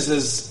question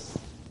is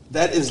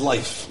that is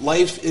life.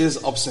 Life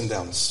is ups and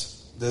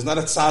downs. There's not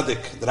a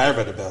tzaddik that I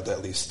read about,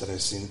 at least, that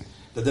I've seen,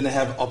 that didn't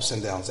have ups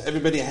and downs.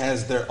 Everybody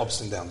has their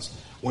ups and downs.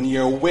 When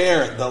you're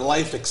aware that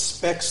life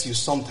expects you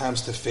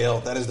sometimes to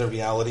fail, that is the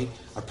reality.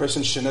 A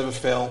person should never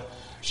fail,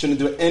 shouldn't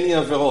do any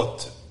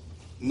averot,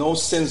 no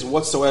sins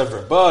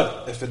whatsoever.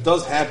 But if it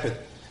does happen,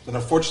 then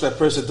unfortunately that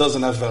person does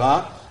an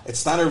averah.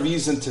 It's not a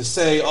reason to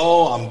say,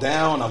 oh, I'm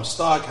down, I'm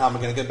stuck, how am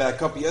I going to get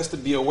back up? He has to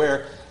be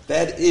aware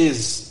that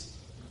is,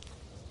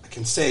 I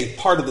can say,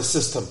 part of the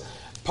system.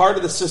 Part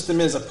of the system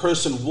is a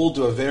person will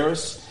do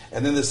averos,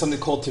 and then there's something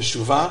called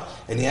teshuvah,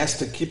 and he has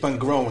to keep on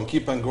growing,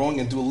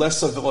 and do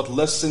less averot,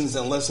 less sins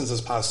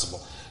as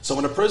possible. So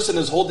when a person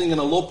is holding in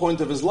a low point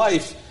of his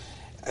life,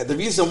 the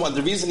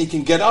reason he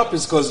can get up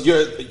is because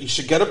you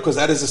should get up because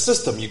that is a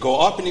system. You go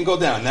up and you go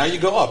down. Now you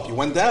go up. You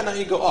went down, now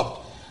you go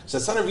up. So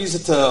it's not a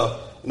reason to,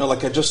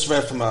 like I just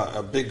read from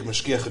a big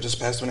mashgiach who just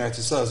passed away in Eretz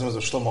Yisrael. His name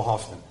was Shlomo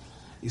Hoffman.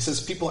 He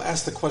says people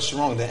ask the question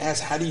wrong. They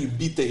ask, how do you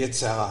beat the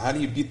Yetzirah? How do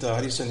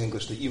you say in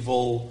English, the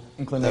evil,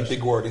 inclination. That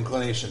big word,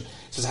 inclination. He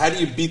says, how do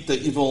you beat the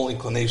evil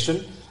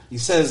inclination? He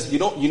says, you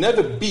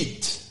never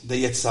beat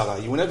the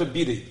Yetzirah. You will never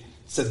beat it.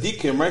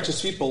 Tzaddikim,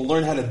 righteous people,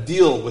 learn how to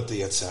deal with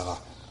the Yetzirah.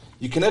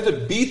 You can never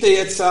beat the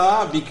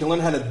Yetzirah, but you can learn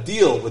how to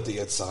deal with the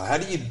Yetzirah. How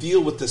do you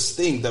deal with this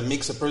thing that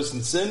makes a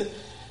person sin?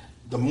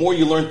 The more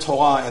you learn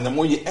Torah and the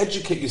more you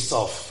educate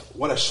yourself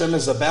what Hashem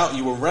is about,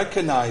 you will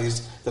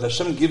recognize that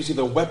Hashem gives you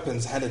the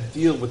weapons how to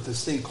deal with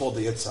this thing called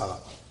the Yetzirah.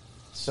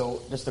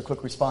 So, just a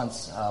quick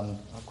response, a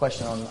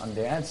question on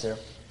the answer,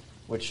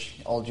 which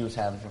all Jews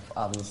have,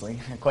 obviously.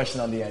 A question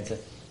on the answer.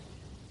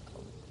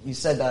 You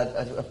said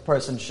that a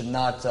person should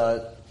not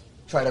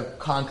try to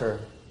conquer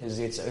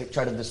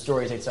try to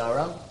destroy his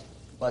Yetzirah.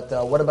 But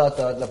what about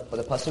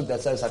the pasuk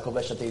that says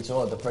 "Hakovesh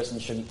Yitzhak"? The person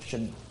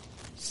should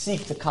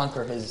seek to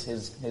conquer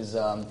his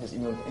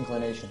evil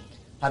inclination.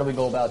 How do we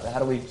go about that? How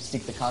do we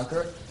seek to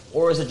conquer?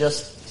 Or is it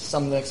just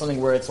something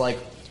where it's like,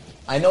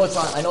 I know it's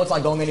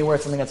not going anywhere.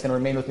 It's something that's going to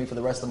remain with me for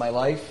the rest of my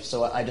life.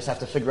 So I just have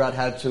to figure out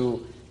how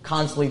to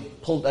constantly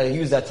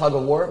use that tug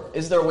of war.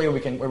 Is there a way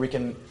where we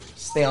can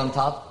stay on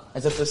top?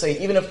 As if to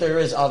say, even if there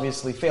is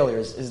obviously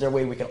failures, is there a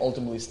way we can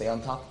ultimately stay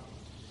on top?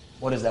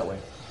 What is that way?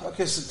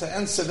 Okay, so to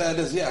answer that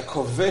is,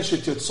 kovesh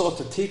et yotzot,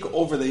 to take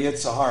over the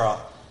Yetzirah.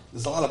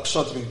 There's a lot of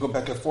pshat, we can go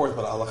back and forth,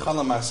 but Allah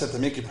Chalama said to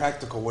make it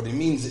practical, what it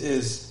means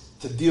is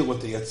to deal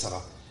with the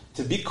Yetzirah.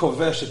 To be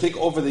kovesh, to take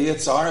over the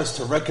Yetzirah, is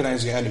to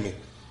recognize your enemy.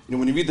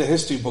 When you read the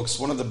history books,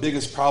 one of the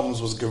biggest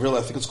problems was guerrilla,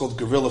 I think it's called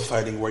guerrilla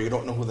fighting, where you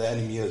don't know who the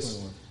enemy is.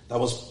 Mm-hmm. That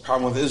was the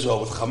problem with Israel,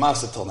 with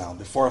Hamas until now.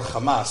 Before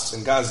Hamas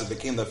in Gaza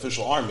became the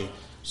official army,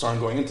 sorry I'm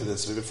going into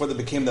this, but before they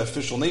became the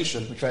official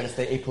nation, we try to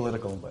stay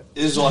apolitical, but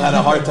Israel had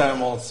a hard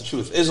time, well, it's the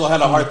truth. Israel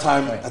had a hard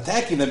time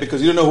attacking them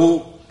because you don't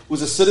know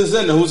who's a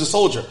citizen and who's a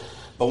soldier.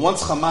 But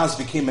once Hamas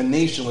became a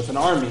nation with an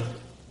army,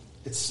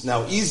 it's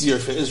now easier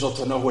for Israel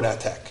to know who to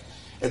attack.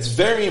 It's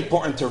very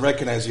important to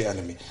recognize your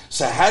enemy.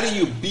 So how do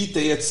you beat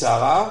the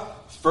Yetzirah?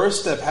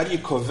 First step, how do you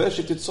kovesh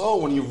et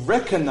yitzhak? When you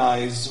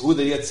recognize who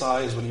the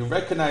Yetzirah is, when you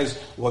recognize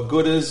what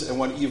good is and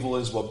what evil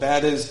is, what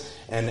bad is,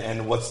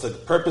 and what's the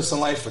purpose in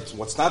life,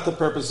 what's not the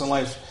purpose in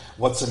life,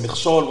 what's a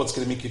michshol, what's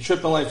going to make you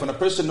trip in life. When a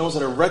person knows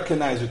how to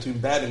recognize between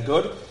bad and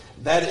good,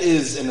 that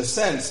is, in a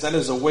sense, that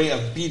is a way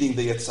of beating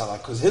the Yetzirah.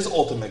 Because his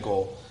ultimate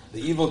goal,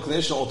 the evil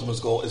inclination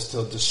ultimate goal, is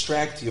to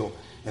distract you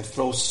and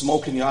throw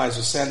smoke in your eyes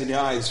or sand in your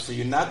eyes for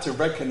you not to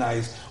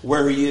recognize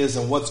where he is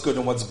and what's good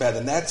and what's bad.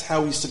 And that's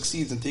how he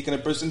succeeds in taking a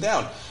person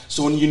down.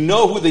 So when you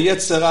know who the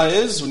Yetzirah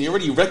is, when you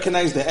already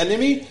recognize the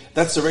enemy,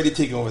 that's already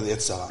taking over the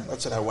Yetzirah.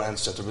 That's what I want to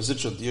answer to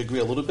Residual. Do you agree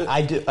a little bit?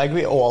 I do. I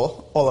agree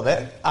all of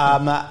it.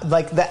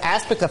 Like the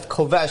aspect of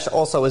kovesh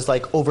also is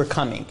like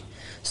overcoming.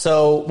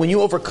 So when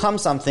you overcome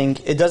something,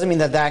 it doesn't mean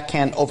that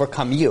can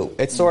overcome you.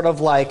 It's sort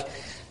of like,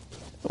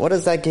 what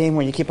is that game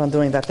where you keep on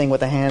doing that thing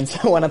with the hands,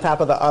 one on top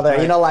of the other?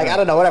 Right, I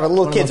don't know, whatever,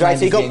 little kids, right?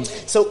 So you go.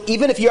 Games. So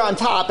even if you're on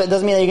top, it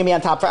doesn't mean that you're going to be on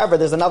top forever.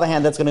 There's another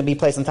hand that's going to be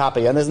placed on top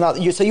of you, and there's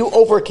another. So you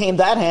overcame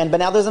that hand, but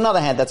now there's another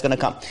hand that's going to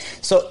come.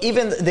 So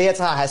even the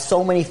Yetzirah has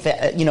so many,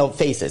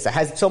 faces. It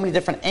has so many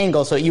different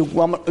angles. So you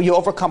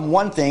overcome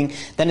one thing,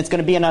 then it's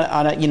going to be on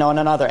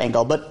another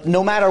angle. But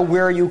no matter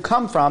where you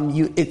come from,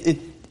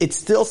 it's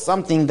still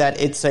something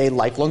that it's a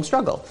lifelong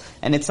struggle.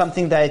 And it's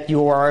something that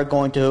you are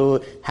going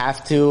to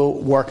have to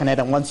work on it.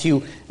 And once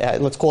you,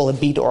 let's call it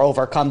beat or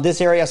overcome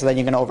this area, so then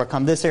you're going to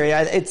overcome this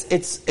area.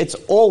 It's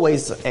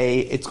always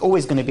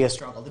going to be a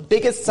struggle.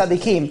 biggest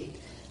tzaddikim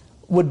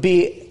would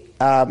be,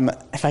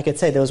 if I could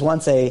say, there was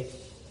once a,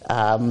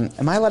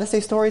 am I allowed to say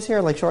stories here,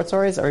 like short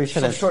stories, or you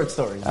shouldn't? Some short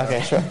stories.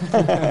 Okay, sure.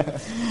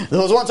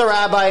 There was once a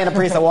rabbi and a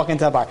priest that walked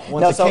into a bar.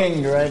 Once a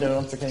king, right?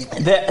 Once a king.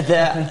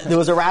 There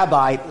was a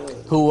rabbi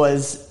who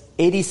was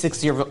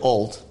 86 years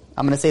old.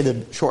 I'm going to say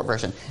the short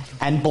version,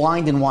 and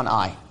blind in one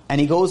eye. And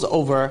he goes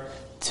over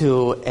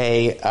to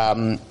a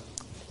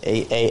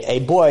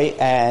boy,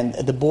 and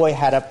the boy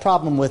had a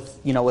problem with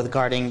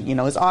guarding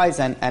his eyes,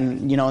 and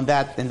in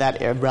that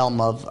realm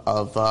of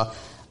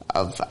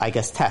I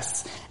guess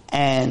tests.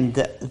 And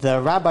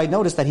the rabbi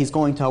noticed that he's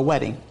going to a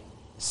wedding.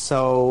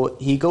 So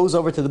he goes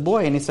over to the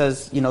boy and he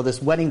says,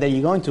 this wedding that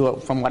you're going to,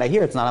 from what I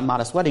hear, it's not a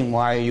modest wedding.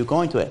 Why are you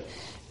going to it?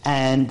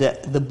 And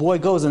the boy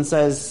goes and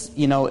says,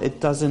 it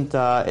doesn't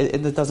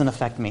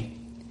affect me.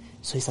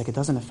 So he's like, it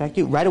doesn't affect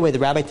you? Right away, the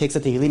rabbi takes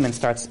a Tehillim and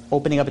starts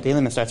opening up a Tehillim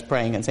and starts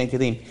praying and saying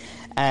Tehillim.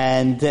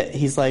 And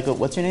he's like,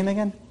 what's your name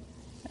again?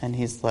 And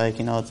he's like,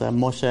 it's a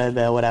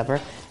Moshe,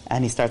 whatever.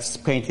 And he starts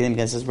praying Tehillim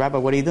again. He says, Rabbi,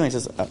 what are you doing? He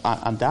says,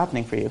 I'm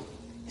davening for you.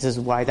 He says,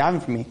 why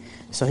davening for me?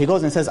 So he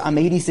goes and says, I'm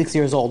 86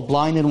 years old,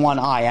 blind in one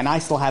eye, and I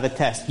still have a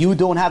test. You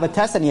don't have a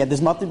test, and yet there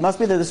must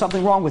be that there's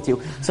something wrong with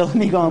you. So let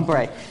me go and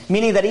pray.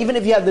 Meaning that even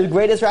if you have the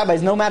greatest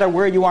rabbis, no matter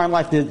where you are in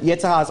life, the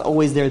Yetzer Hara is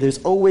always there. There's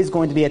always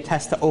going to be a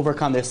test to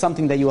overcome. There's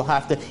something that you will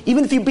have to,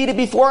 even if you beat it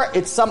before,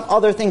 it's some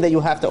other thing that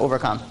you have to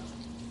overcome.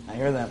 I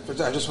hear that.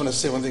 I just want to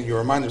say one thing. You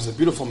remind me, there's a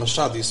beautiful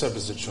mashad you said,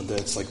 that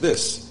it's like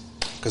this.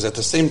 Because at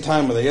the same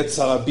time, when the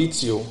Yetzer Hara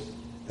beats you,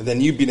 and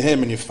then you beat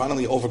him, and you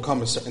finally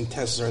overcome a certain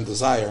test or a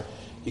desire,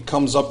 he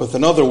comes up with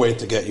another way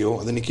to get you,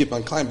 and then you keep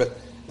on climbing. But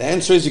the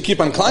answer is you keep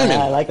on climbing.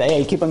 I like that. Yeah,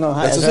 you keep on going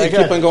higher. That's the thing, you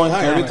keep on going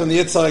higher. Every time the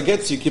Yetzer Hara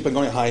gets you, keep on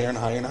going higher and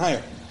higher and higher.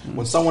 Mm-hmm.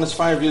 When someone is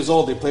 5 years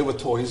old, they play with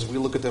toys. We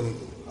look at them,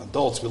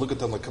 adults, we look at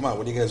them like, come on,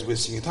 what are you guys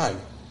wasting your time?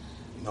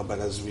 But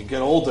as we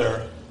get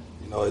older,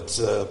 it's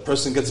a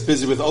person gets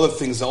busy with other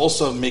things that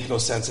also make no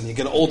sense. And you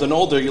get older and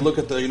older, you look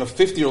at the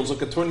 50-year-olds,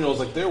 look at 20-year-olds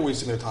like they're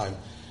wasting their time.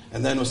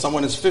 And then when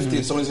someone is 50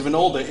 and someone's even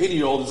older,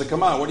 80-year-old, is like,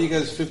 come on, what are you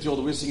guys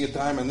 50-year-old wasting your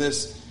time and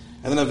this?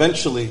 And then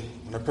eventually,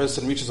 when a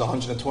person reaches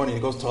 120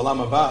 and goes to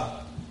Olam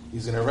Haba,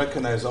 he's going to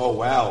recognize, oh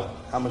wow,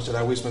 how much did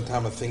I waste my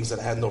time on things that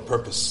had no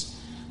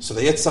purpose? So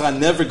the Yetzer Hara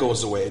never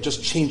goes away. It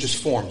just changes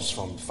forms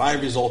from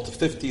 5 years old to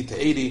 50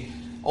 to 80.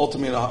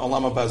 Ultimately,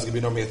 Olam Haba is going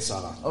to be no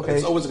Yetzer Hara. Okay. But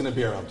it's always going to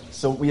be around.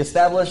 So we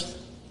established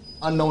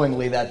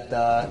unknowingly that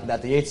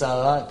the Yetzer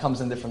Hara comes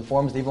in different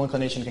forms. The evil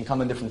inclination can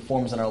come in different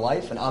forms in our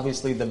life. And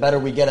obviously, the better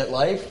we get at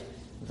life,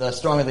 the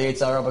stronger the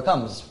Yetzer Hara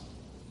becomes.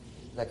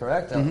 Is that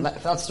correct? Mm-hmm.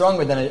 If not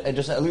stronger, then it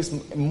just at least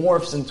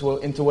morphs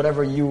into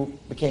whatever you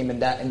became in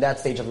that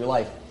stage of your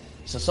life.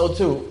 So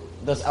too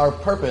does our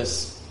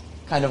purpose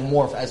kind of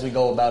morph as we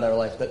go about our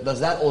life. Does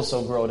that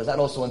also grow? Does that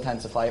also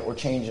intensify or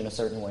change in a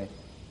certain way?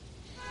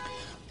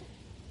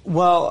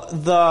 Well,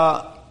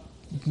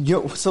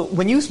 so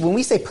when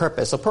we say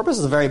purpose, so purpose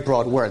is a very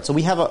broad word. So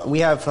we have a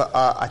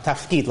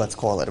tafkid, let's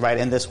call it, right,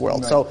 in this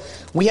world. Right. So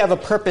we have a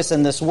purpose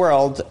in this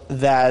world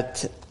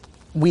that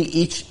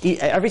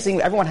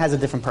everyone has a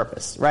different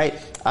purpose, right?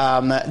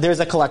 There's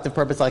a collective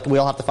purpose, like we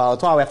all have to follow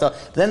the Torah.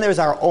 Then there's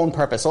our own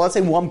purpose. So let's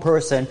say one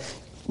person,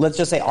 let's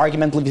just say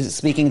argumentatively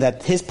speaking,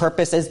 that his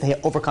purpose is to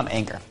overcome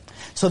anger.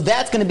 So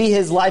that's going to be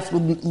his life,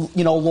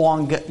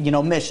 long,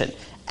 mission.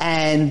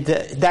 And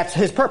that's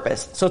his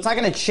purpose. So it's not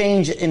going to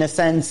change in a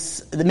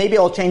sense. Maybe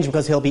it'll change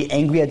because he'll be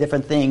angry at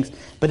different things,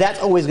 but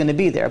that's always going to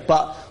be there.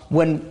 But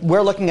when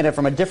we're looking at it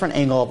from a different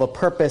angle of a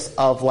purpose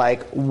of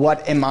like,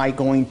 what am I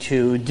going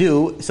to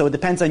do? So it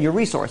depends on your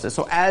resources.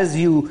 So as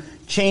you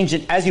change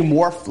it, as you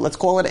morph, let's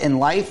call it, in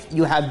life,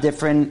 you have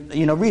different,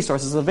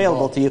 resources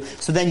available to you.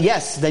 So then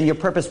then your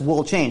purpose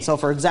will change. So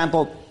for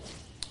example,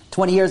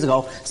 20 years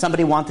ago,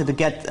 somebody wanted to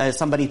get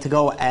somebody to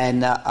go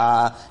and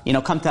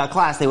come to a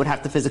class. They would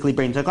have to physically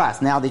bring to a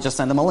class. Now they just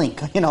send them a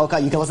link. You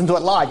can listen to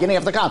it live. You don't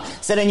have to come.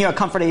 Sit in your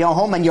comfort of your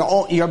home, and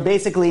you're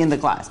basically in the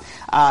class.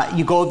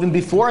 You go even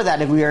before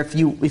that.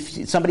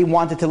 If somebody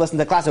wanted to listen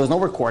to the class, there was no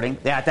recording.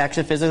 They had to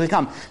actually physically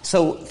come.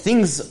 So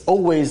things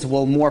always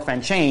will morph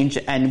and change,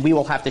 and we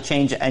will have to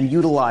change and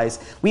utilize.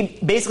 We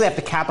basically have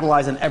to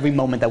capitalize on every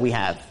moment that we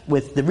have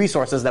with the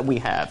resources that we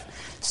have.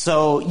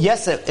 So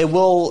yes, it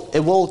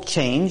will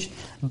change,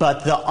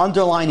 but the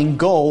underlying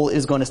goal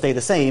is going to stay the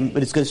same,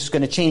 but it's just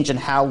going to change in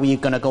how we're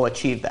going to go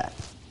achieve that.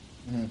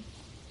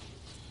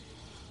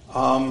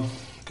 I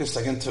guess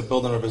again, to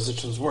build on Rabbi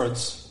Zichon's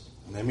words,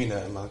 and I mean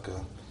it,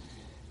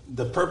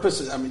 the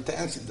purpose is, to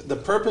answer, the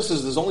purpose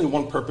is, there's only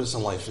one purpose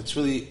in life. It's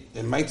really,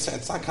 it might say,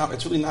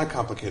 it's really not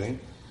complicating.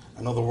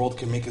 I know the world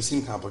can make it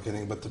seem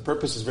complicating, but the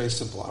purpose is very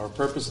simple. Our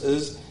purpose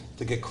is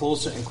to get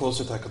closer and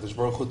closer to HaKadosh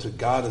Baruch Hu, to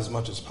God as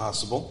much as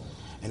possible.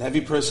 And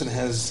every person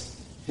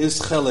has his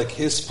chelik,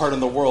 his part in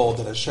the world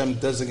that Hashem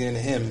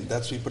designated him.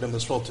 That's what He put him in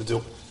this world to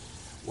do.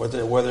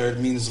 Whether it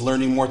means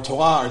learning more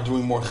Torah or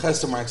doing more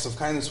chesed, more acts of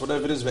kindness,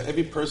 whatever it is. But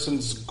every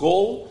person's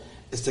goal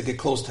is to get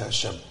close to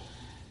Hashem.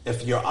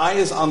 If your eye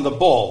is on the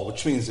ball,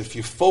 which means if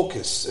you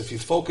focus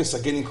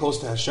on getting close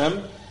to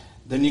Hashem,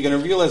 then you're going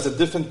to realize that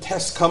different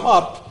tests come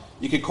up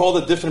You could call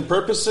it different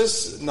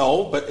purposes.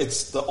 No, but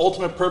it's the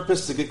ultimate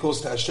purpose to get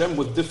close to Hashem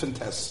with different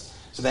tests.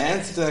 So the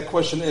answer to that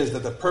question is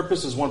that the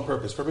purpose is one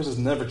purpose. Purposes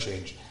never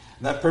change.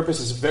 And that purpose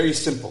is very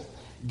simple.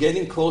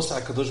 Getting close to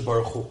HaKadosh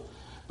Baruch Hu.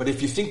 But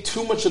if you think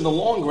too much in the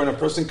long run, a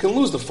person can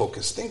lose the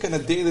focus. Think on a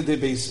day-to-day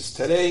basis.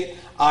 Today,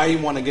 I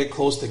want to get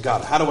close to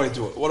God. How do I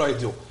do it? What do I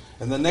do?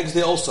 And the next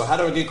day also, how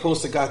do I get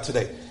close to God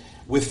today?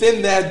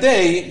 Within that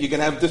day, you're going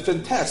to have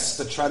different tests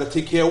that try to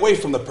take you away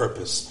from the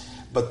purpose.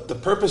 But the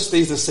purpose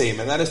stays the same,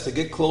 and that is to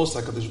get close to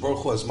HaKadosh Baruch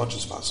Hu as much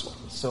as possible.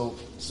 So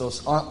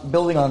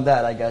building on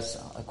that, I guess,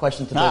 a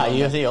question to build on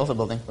that. you're also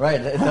building.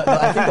 Right.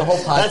 I think the whole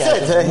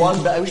podcast is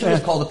one. We should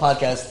just call the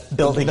podcast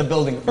Building. The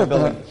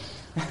building.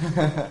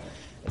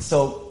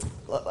 So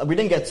we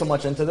didn't get so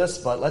much into this,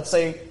 but let's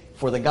say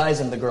for the guys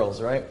and the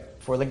girls, right?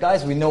 For the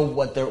guys, we know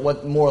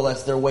what more or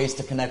less their ways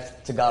to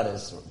connect to God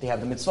is. They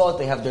have the mitzvot,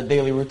 they have their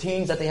daily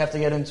routines that they have to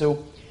get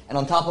into, and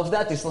on top of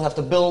that, they still have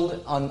to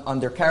build on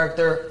their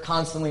character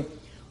constantly.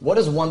 What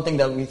is one thing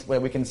that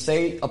we can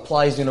say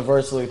applies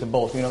universally to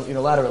both?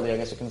 Unilaterally, I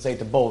guess you can say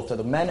to both, to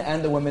the men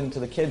and the women, to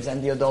the kids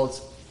and the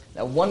adults.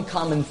 That one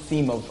common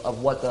theme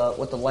of what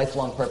the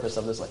lifelong purpose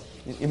of this life.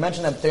 You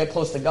mentioned that to get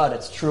close to God,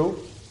 it's true,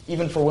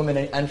 even for women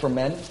and for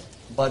men.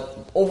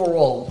 But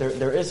overall,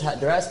 there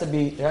has to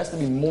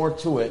be more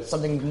to it,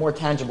 something more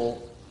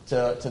tangible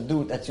to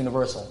do that's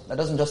universal. That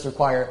doesn't just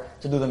require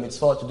to do the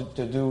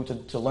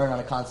mitzvot, to learn on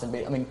a constant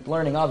basis. I mean,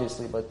 learning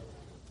obviously, but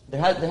there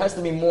has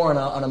to be more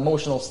on an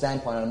emotional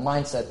standpoint, on a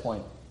mindset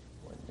point.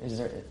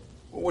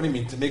 What do you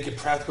mean? To make it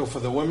practical for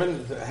the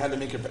women? How to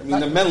make it? I mean,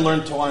 the men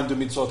learn Torah and do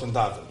mitzvot and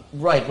daven.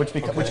 Right, which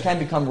can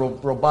become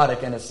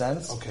robotic in a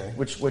sense. Okay.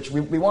 Which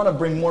we want to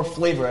bring more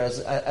flavor, as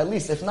at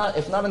least if not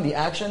in the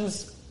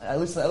actions, at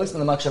least in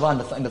the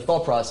machshava, in the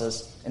thought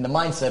process, in the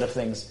mindset of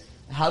things.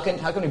 How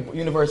can we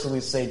universally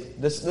say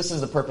this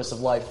is the purpose of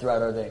life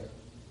throughout our day?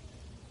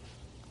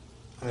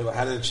 I mean,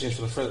 how did it change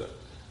from the further?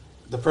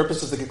 The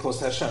purpose is to get close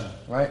to Hashem.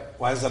 Right.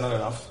 Why is that not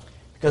enough?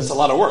 Because it's a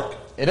lot of work.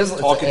 It is.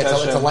 It's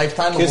a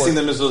lifetime of work. Kissing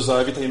the mezuzah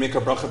every time you make a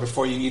bracha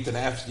before you eat and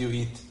after you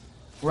eat.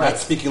 Right. Not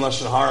speaking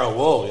Lashon Hara.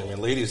 Whoa, I mean,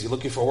 ladies, you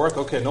looking for work?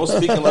 Okay, no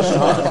speaking Lashon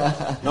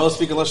Hara. No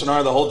speaking Lashon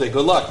Hara the whole day.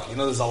 Good luck.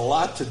 There's a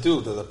lot to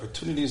do. The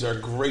opportunities are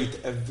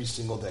great every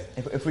single day.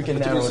 If we can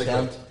narrow it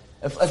down.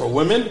 For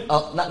women?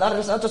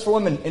 Not just for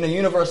women, in a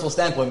universal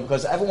standpoint,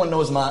 because everyone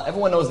knows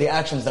the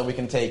actions that we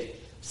can take.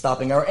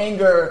 Stopping our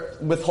anger,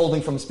 withholding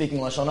from speaking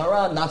Lashon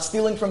Hara, not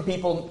stealing from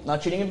people,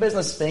 not cheating in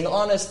business, staying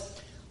honest.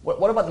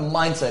 What about the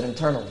mindset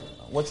internally?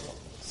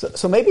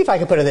 So maybe if I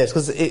could put it this,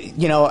 because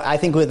I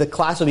think the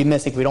class would be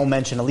missing if we don't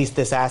mention at least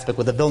this aspect.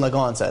 What the Vilna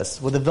Gaon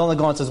says. What the Vilna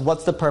Gaon says,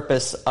 what's the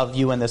purpose of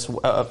you in this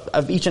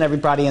of each and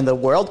everybody in the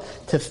world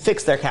to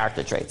fix their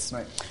character traits?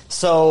 Right.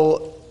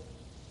 So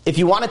if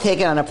you want to take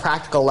it on a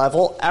practical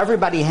level,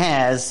 everybody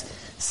has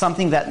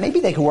something that maybe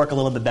they could work a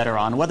little bit better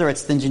on, whether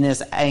it's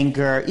stinginess,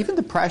 anger, even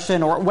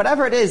depression, or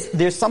whatever it is.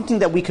 There's something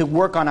that we could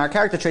work on our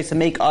character traits to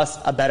make us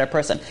a better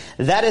person.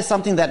 That is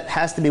something that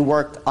has to be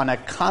worked on a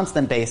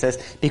constant basis,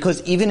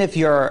 because even if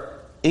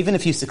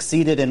you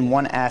succeeded in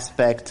one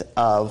aspect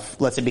of,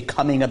 let's say,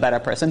 becoming a better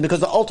person,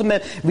 because the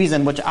ultimate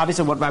reason, which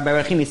obviously what Rabbi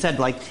Rachimi said,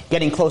 like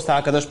getting close to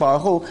HaKadosh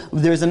Baruch Hu,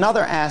 there's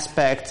another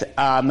aspect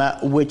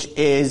which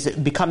is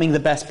becoming the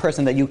best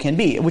person that you can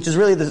be, which is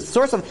really the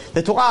source of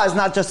the Torah. Is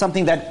not just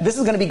something that this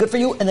is going to be good for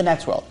you in the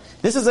next world.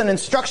 This is an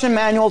instruction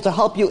manual to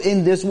help you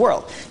in this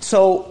world.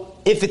 So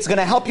if it's going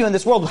to help you in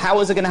this world, how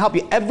is it going to help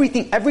you?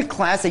 Every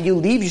class that you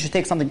leave, you should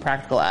take something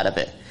practical out of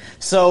it.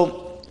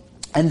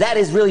 And that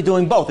is really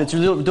doing both. It's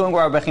really doing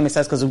what Rabbi Chimi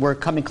says, because we're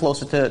coming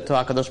closer to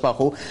HaKadosh Baruch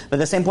Hu, but at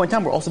the same point in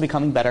time, we're also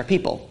becoming better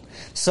people.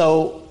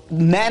 So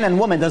men and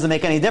women doesn't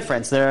make any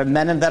difference. There are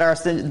men that are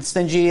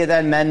stingy,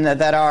 and men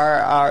that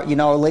are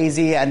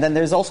lazy, and then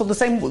there's also the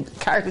same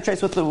character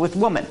traits with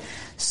women.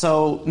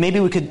 So maybe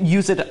we could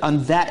use it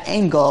on that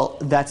angle.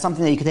 That's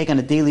something that you can take on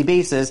a daily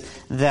basis.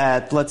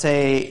 That, let's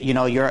say,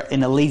 you're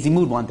in a lazy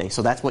mood one day,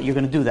 so that's what you're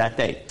going to do that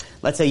day.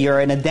 Let's say you're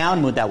in a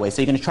down mood that way,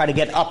 so you're going to try to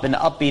get up in an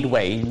upbeat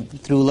way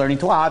through learning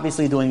Torah,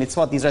 obviously doing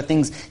mitzvot.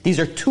 These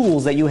are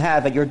tools that you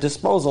have at your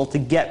disposal to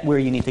get where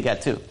you need to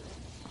get to.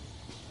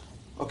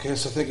 Okay,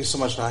 so thank you so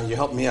much, man. You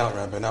helped me out,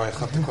 Rabbi. Now I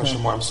have the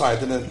question more. I'm sorry,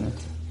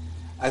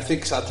 I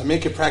think to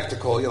make it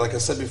practical, like I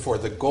said before,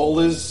 the goal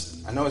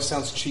is, I know it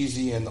sounds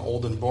cheesy and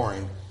old and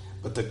boring,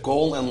 but the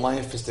goal in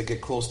life is to get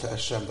close to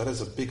Hashem. That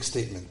is a big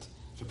statement.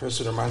 If a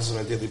person reminds us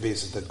on a daily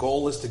basis, the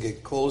goal is to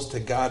get close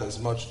to God as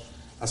much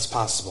as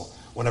possible.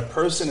 When a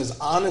person is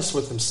honest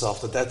with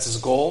himself that that's his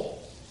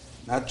goal,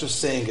 not just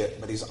saying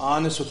it, but he's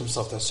honest with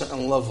himself to a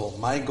certain level,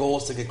 my goal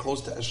is to get close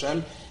to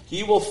Hashem,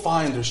 he will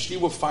find, or she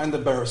will find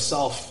by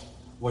herself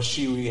what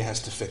she really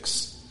has to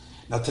fix.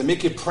 Now, to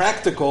make it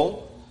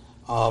practical,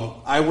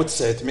 I would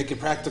say, to make it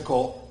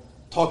practical,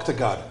 talk to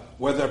God.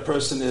 Whether a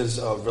person is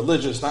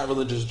religious, not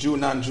religious, Jew,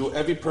 non-Jew,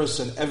 every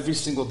person, every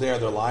single day of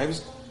their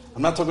lives.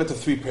 I'm not talking about the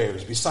 3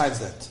 prayers. Besides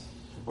that,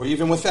 or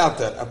even without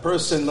that, a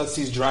person, let's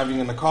say he's driving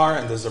in a car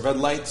and there's a red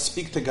light,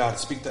 speak to God,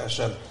 speak to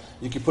Hashem.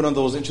 You can put on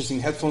those interesting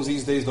headphones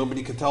these days,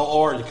 nobody can tell,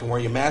 or you can wear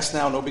your mask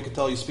now, nobody can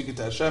tell you're speaking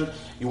to Hashem.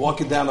 You're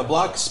walking down the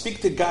block, speak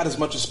to God as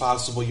much as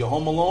possible. You're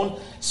home alone,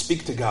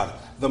 speak to God.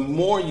 The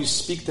more you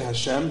speak to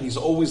Hashem, He's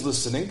always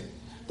listening.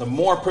 The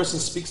more a person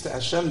speaks to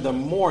Hashem, the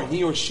more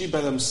he or she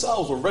by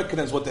themselves will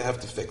recognize what they have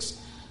to fix.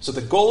 So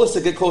the goal is to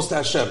get close to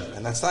Hashem,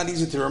 and that's not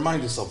easy to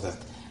remind yourself that.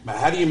 But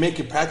how do you make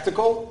it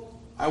practical?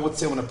 I would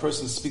say when a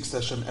person speaks to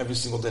Hashem every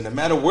single day, no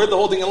matter where they're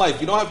holding in life,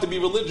 you don't have to be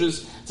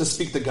religious to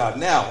speak to God.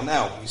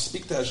 Now, you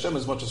speak to Hashem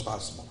as much as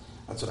possible.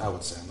 That's what I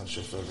would say. I'm not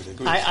sure if everybody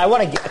agrees. I'm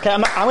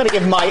going to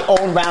give my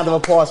own round of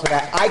applause for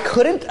that. I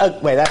couldn't...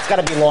 wait, that's got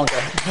to be longer.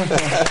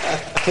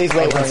 Please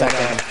wait 1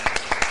 second.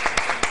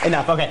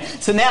 Enough, okay.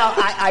 So now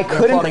I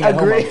couldn't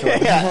agree.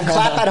 Yeah,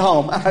 clap at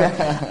home.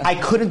 I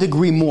couldn't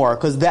agree more,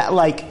 because that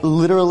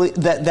literally,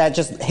 that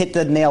just hit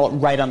the nail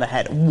right on the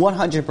head.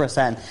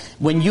 100%.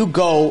 When you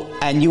go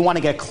and you want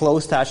to get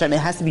close to Hashem, it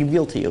has to be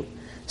real to you.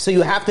 So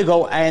you have to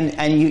go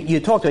and you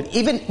talk to it.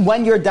 Even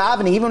when you're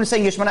davening, even when you're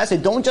saying Yishmon Esrei,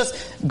 don't just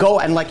go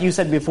and, like you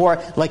said before,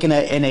 like in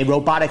a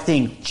robotic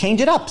thing. Change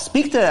it up.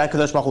 Speak to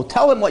HaKadosh Baruch Hu.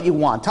 Tell him what you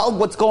want. Tell him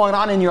what's going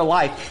on in your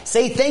life.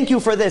 Say thank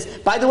you for this.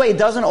 By the way, it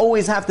doesn't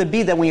always have to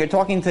be that when you're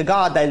talking to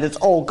God that it's,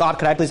 oh, God,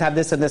 could I please have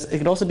this and this? It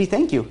could also be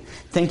thank you.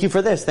 Thank you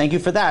for this. Thank you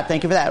for that.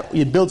 Thank you for that.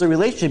 It builds a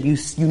relationship.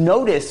 You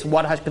notice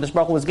what HaKadosh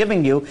Baruch Hu is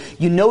giving you.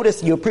 You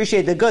notice, you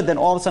appreciate the good. Then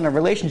all of a sudden a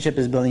relationship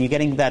is building. You're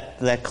getting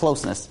that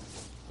closeness.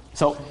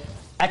 So...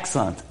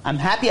 excellent. I'm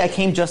happy I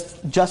came just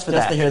for that. Just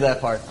to hear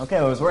that part. Okay,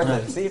 it was worth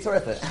it. See, it's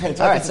worth it.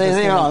 All right, so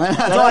you know,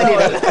 that's all I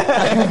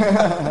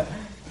needed.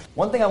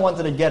 One thing I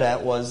wanted to get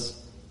at was,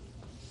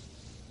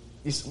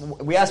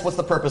 we asked what's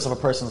the purpose of a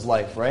person's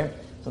life, right?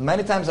 So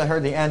many times I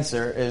heard the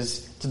answer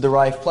is to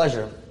derive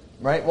pleasure,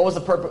 right? What was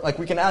the purpose? Like,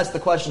 we can ask the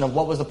question of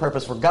what was the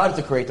purpose for God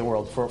to create the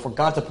world, for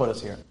God to put us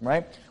here,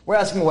 right? We're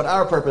asking what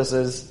our purpose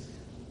is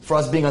for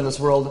us being on this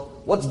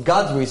world. What's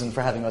God's reason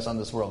for having us on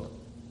this world?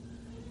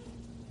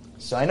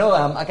 So I know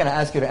I'm not going to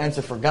ask you to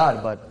answer for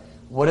God, but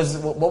what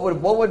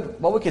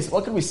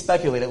could we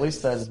speculate, at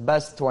least as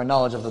best to our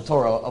knowledge of the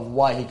Torah, of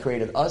why He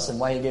created us and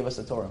why He gave us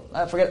the Torah?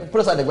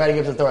 Put aside why He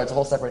gave us the Torah; it's a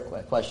whole separate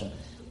question.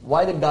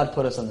 Why did God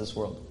put us in this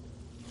world?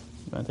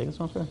 You want to take this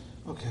one, sir?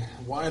 Okay.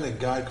 Why did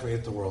God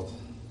create the world?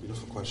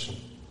 Beautiful question.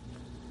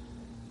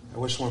 I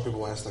wish more people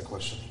would ask that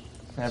question.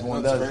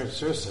 Everyone does. Very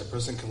serious. A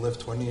person can live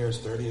 20 years,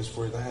 30 years,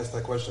 40 years. Ask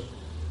that question.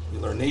 You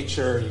learn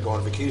nature, you go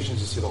on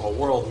vacations, you see the whole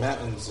world,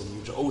 mountains and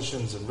huge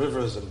oceans and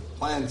rivers and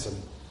plants, and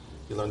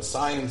you learn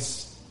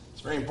science.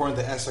 It's very important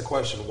to ask the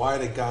question, why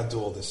did God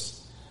do all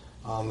this?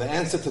 The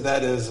answer to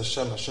that is,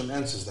 Hashem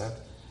answers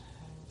that,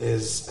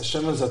 is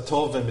Hashem is a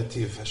tov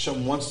v'mitiv.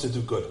 Hashem wants to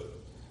do good.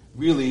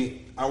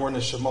 Really, our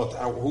neshamot,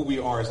 who we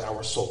are is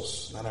our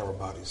souls, not our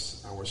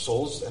bodies. Our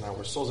souls and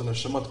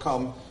neshamot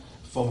come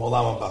from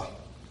Olam Haba,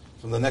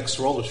 from the next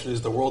world, which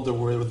is the world that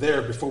we were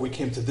there before we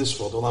came to this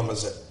world, Olam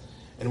Hazeh.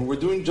 And we're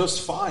doing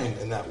just fine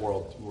in that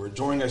world. We're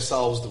enjoying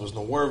ourselves. There was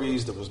no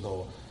worries. There was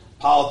no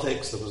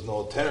politics. There was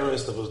no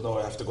terrorists. There was no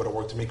I have to go to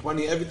work to make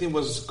money. Everything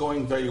was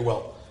going very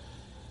well.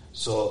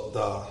 So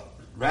the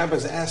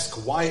rabbis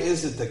ask, why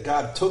is it that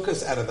God took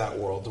us out of that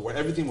world where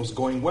everything was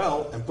going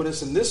well and put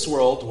us in this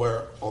world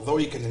where, although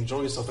you can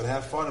enjoy yourself and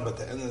have fun, but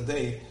at the end of the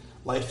day,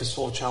 life is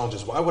full of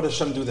challenges. Why would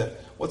Hashem do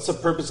that? What's the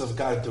purpose of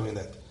God doing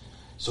that?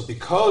 So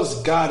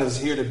because God is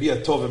here to be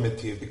a tov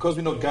v'mitiv, because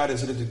we know God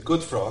is here to do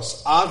good for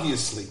us,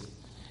 obviously,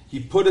 He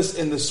put us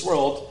in this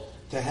world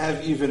to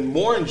have even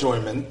more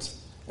enjoyment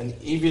and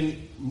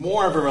even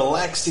more of a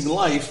relaxing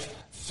life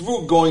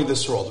through going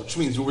this world, which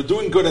means we were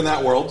doing good in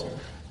that world.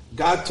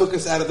 God took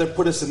us out of there,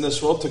 put us in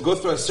this world to go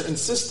through a certain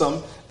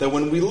system that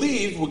when we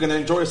leave, we're going to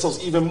enjoy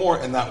ourselves even more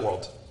in that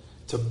world.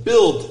 To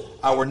build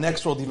our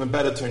next world even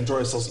better, to enjoy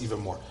ourselves even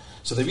more.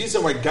 So the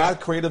reason why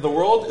God created the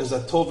world is a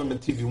tov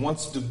v'mitiv. He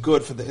wants to do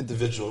good for the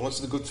individual. He wants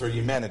to do good for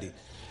humanity.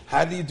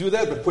 How do you do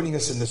that? By putting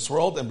us in this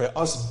world and by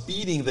us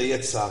beating the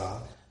Yetzer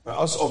Hara. By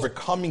us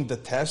overcoming the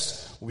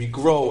tests, we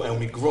grow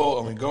and we grow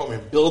and we grow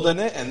and we build on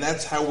it, and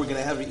that's how we're going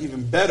to have an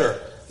even better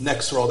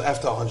next world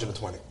after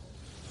 120.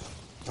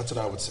 That's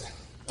what I would say.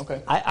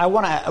 Okay. I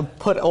want to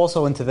put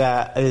also into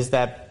that is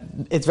that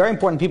it's very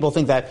important people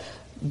think that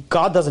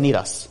God doesn't need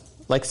us.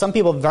 Like some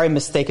people very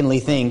mistakenly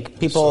think,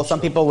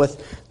 some people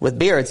with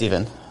beards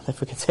even,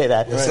 if we could say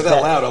that. Yeah, say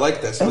that loud, I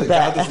like that.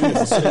 God doesn't need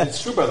us.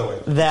 It's true, by the way.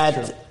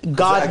 That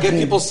God... I get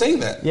people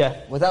saying that.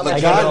 Yeah. Without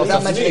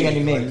mentioning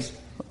any names.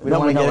 We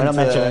don't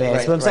mention any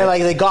names. But I'm saying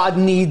like that God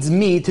needs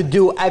me to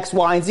do X,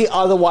 Y, and Z.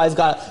 Otherwise,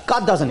 God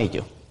doesn't need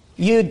you.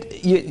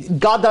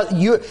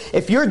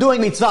 If you're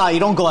doing mitzvah, you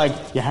don't go like,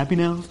 you happy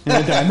now?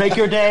 Did I make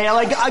your day?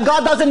 Like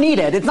God doesn't need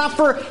it. It's not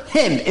for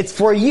Him. It's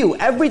for you.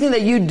 Everything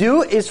that you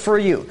do is for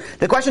you.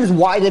 The question is,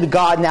 why did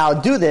God now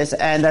do this?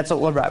 And that's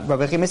what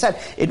Rabbi Chimay said.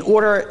 In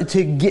order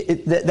to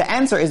the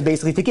answer is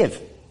basically to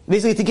give.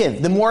 Basically to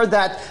give. The more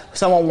that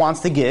someone wants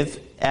to give,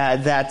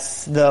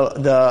 That's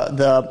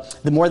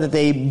the more that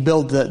they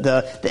build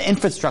the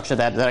infrastructure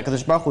that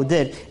HaKadosh Baruch Hu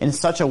did in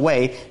such a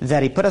way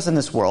that He put us in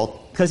this world,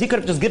 because He could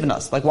have just given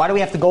us. Like, why do we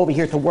have to go over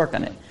here to work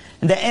on it?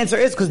 And the answer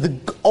is because the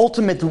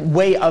ultimate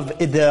way of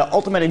the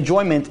ultimate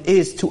enjoyment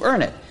is to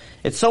earn it.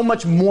 It's so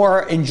much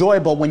more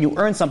enjoyable when you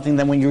earn something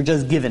than when you're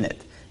just given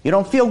it. You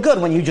don't feel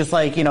good when you just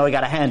you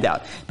got a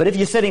handout. But if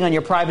you're sitting on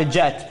your private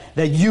jet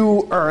that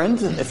you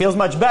earned, it feels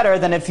much better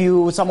than if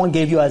someone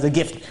gave you as a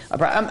gift.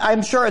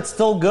 I'm sure it's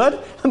still good,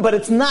 but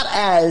it's not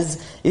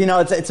as,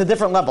 it's a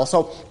different level.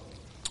 So,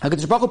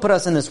 HaKadosh Baruch Hu put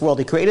us in this world.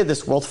 He created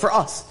this world for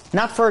us,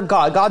 not for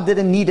God. God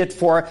didn't need it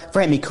for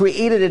Him. He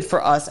created it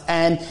for us.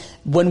 And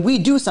when we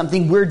do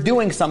something, we're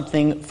doing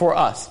something for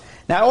us.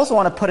 Now, I also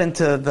want to put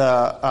into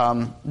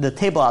the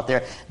table out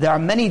there, there are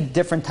many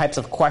different types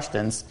of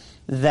questions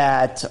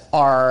that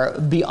are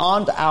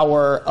beyond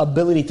our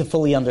ability to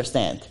fully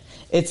understand.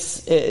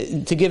 It's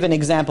to give an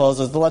example,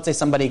 let's say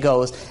somebody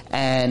goes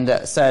and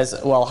says,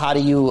 well, how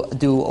do you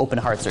do open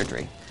heart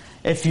surgery?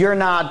 If you're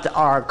not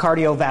our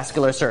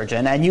cardiovascular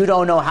surgeon and you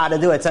don't know how to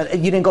do it, so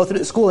you didn't go through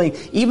the schooling,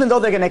 even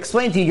though they're going to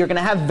explain to you, you're going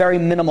to have very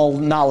minimal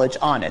knowledge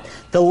on it.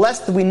 The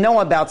less that we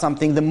know about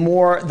something, the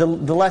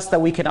less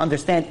that we can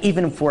understand,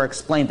 even if we're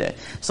explained it.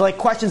 So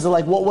questions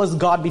like, what was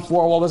God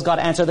before? What was God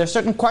answer? There's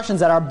certain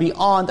questions that are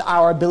beyond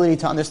our ability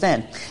to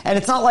understand. And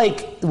it's not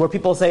like where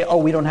people say, oh,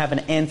 we don't have an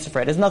answer for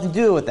it. It has nothing to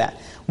do with that.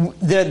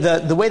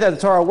 The way that the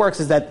Torah works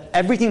is that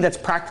everything that's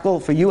practical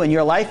for you in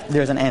your life,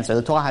 there's an answer.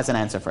 The Torah has an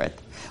answer for it.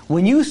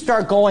 When you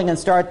start going and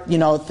start,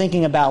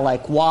 thinking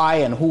about why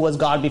and who was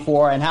God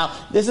before and how,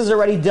 this is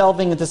already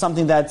delving into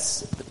something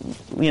that's,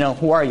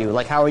 who are you?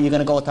 How are you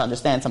going to go to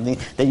understand something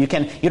that you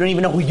don't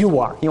even know who you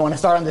are? You want to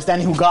start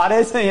understanding who God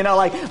is?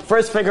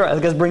 First figure, I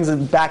guess, brings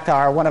it back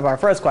to one of our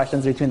first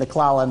questions between the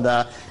klal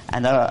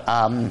and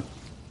the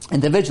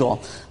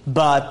individual.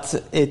 But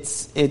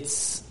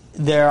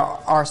there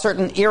are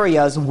certain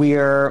areas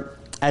where,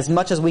 as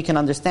much as we can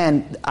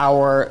understand,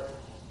 our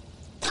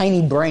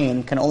tiny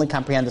brain can only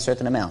comprehend a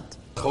certain amount.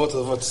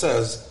 Chavot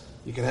says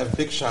you can have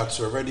big shots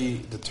who already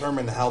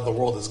determine how the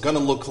world is going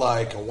to look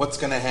like and what's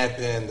going to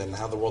happen and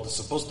how the world is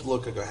supposed to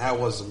look like or how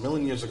it was a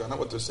million years ago, not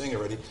what they're saying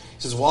already. He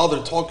says while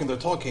they're talking,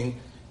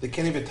 they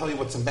can't even tell you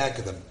what's in back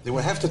of them. They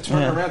will have to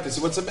turn around to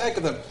see what's in back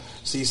of them.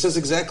 So he says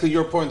exactly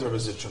your point, Rabbi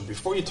Zitron.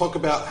 Before you talk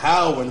about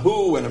how and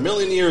who and a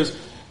million years,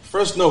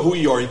 first know who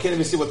you are. You can't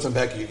even see what's in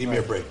back of you. Give me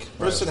a break.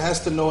 Person has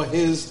to know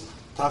his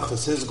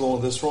tachlis, his goal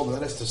in this world, and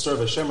that is to serve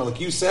Hashem.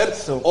 Like you said,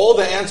 all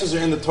the answers are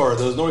in the Torah.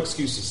 There's no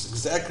excuses.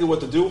 Exactly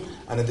what to do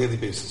on a daily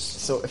basis.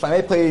 So if I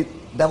may play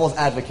devil's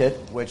advocate,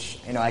 which,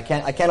 I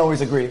can't always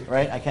agree,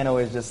 right? I can't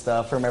always just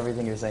affirm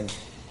everything you're saying.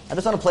 I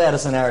just want to play out a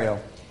scenario.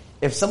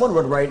 If someone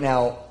would right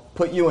now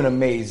put you in a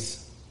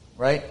maze,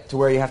 right, to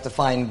where you have to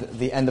find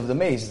the end of the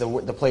maze,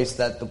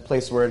 the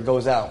place where it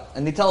goes out,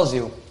 and he tells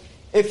you,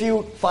 if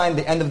you find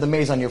the end of the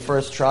maze on your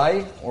first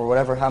try, or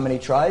whatever, how many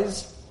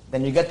tries,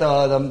 then you get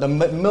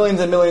the millions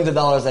and millions of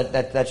dollars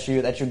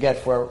that you get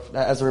for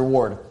as a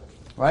reward,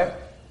 right?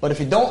 But if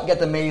you don't get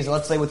the maze,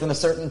 let's say within a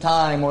certain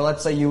time, or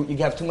let's say you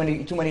have too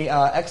many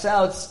X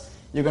outs,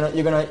 you're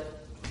gonna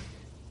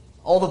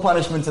all the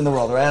punishments in the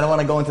world, right? I don't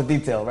want to go into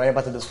detail, right,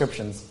 about the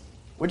descriptions.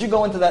 Would you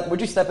go into that?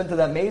 Would you step into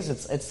that maze?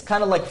 It's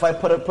kind of like if I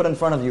put in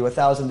front of you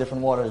 1,000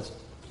 different waters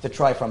to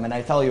try from, and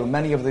I tell you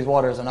many of these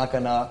waters are not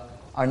going to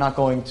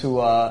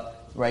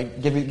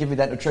give you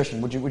that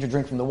nutrition. Would you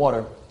drink from the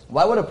water?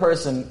 Why would a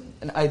person,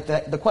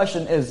 the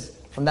question is,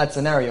 from that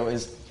scenario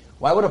is,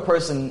 why would a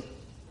person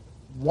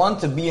want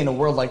to be in a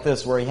world like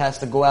this where he has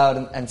to go out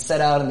and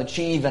set out and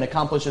achieve and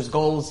accomplish his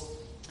goals,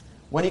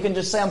 when he can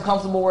just say, I'm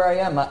comfortable where I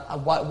am?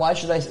 Why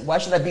should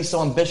I be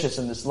so ambitious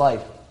in this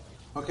life?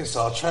 Okay,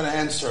 so I'll try to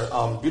answer.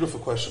 Beautiful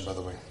question, by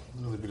the way.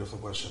 Really beautiful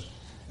question.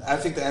 I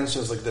think the answer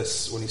is like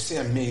this. When you say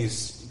a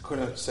maze, you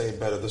couldn't say it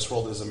better. This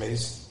world is a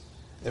maze.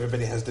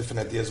 Everybody has different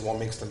ideas, what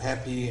makes them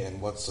happy,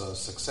 and what's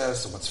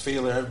success, and what's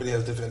failure. Everybody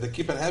has different, they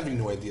keep on having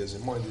new ideas,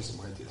 and more ideas, and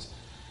more ideas.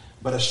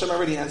 But Hashem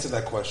already answered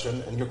that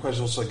question, and your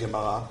question also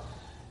Gemara.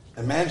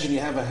 Imagine you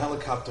have a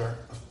helicopter,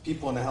 of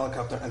people in a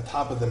helicopter on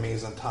top of the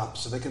maze on top,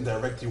 so they can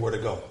direct you where to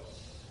go.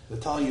 They're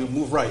telling you,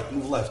 move right,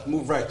 move left,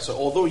 move right. So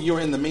although you're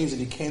in the maze and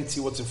you can't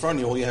see what's in front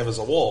of you, all you have is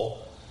a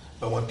wall.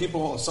 But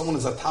when someone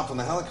is on top of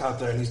the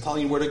helicopter and he's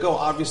telling you where to go,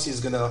 obviously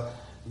he's going to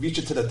reach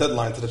you to the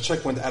deadline, to the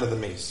checkpoint out of the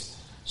maze.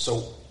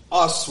 So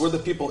we're the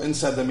people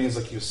inside the maze,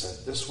 like you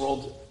said. This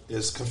world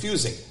is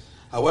confusing.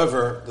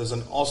 However, there's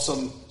an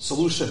awesome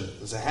solution.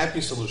 There's a happy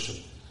solution.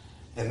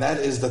 And that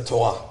is the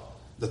Torah.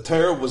 The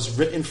Torah was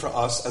written for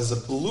us as a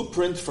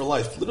blueprint for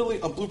life. Literally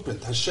a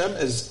blueprint. Hashem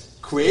has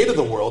created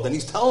the world, and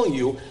He's telling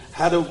you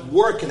how to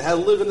work and how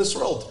to live in this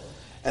world.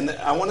 And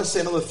I want to say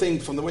another thing.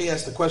 From the way you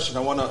asked the question,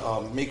 I want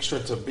to make sure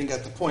to bring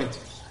out the point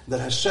that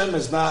Hashem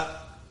is not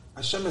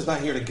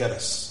here to get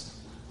us.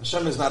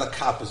 Hashem is not a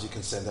cop, as you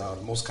can say. No,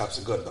 most cops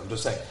are good. I'm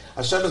just saying.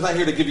 Hashem is not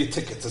here to give you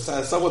tickets.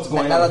 That's not what's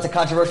going on. Now that's a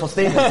controversial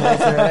statement.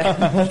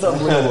 That's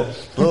unbelievable.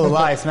 Little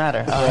lives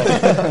matter.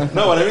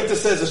 No, what I mean to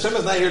say is Hashem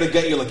is not here to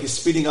get you like He's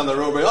speeding on the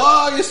road.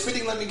 Oh, you're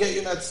speeding, let me get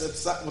you.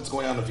 That's not what's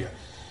going on over here.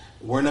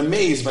 We're in a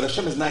maze, but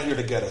Hashem is not here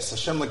to get us.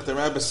 Hashem, like the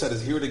Rabbi said,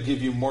 is here to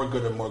give you more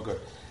good and more good.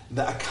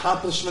 The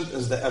accomplishment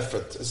is the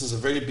effort. This is a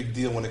very big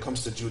deal when it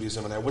comes to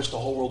Judaism, and I wish the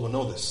whole world would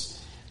know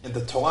this. And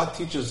the Torah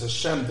teaches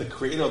Hashem, the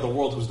creator of the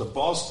world, who's the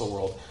boss of the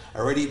world,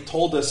 already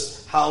told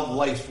us how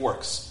life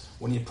works.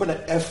 When you put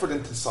an effort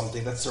into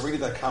something, that's already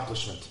the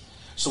accomplishment.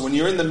 So when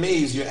you're in the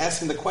maze, you're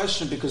asking the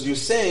question because you're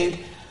saying,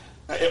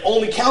 it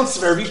only counts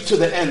if I reach to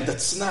the end.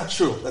 That's not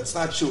true. That's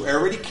not true. It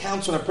already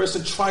counts when a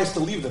person tries to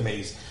leave the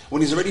maze.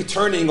 When he's already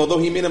turning, although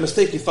he made a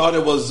mistake, he thought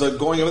it was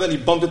going over there, he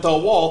bumped into a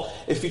wall.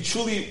 If he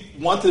truly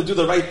wanted to do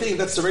the right thing,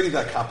 that's already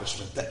the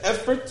accomplishment. The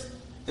effort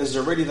is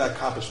already the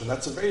accomplishment.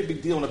 That's a very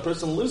big deal when a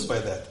person lives by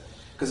that.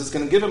 Because it's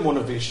going to give him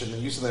motivation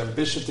and use the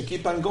ambition to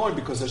keep on going,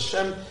 because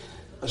Hashem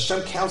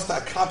counts the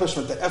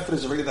accomplishment. The effort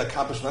is already the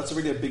accomplishment. That's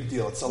already a big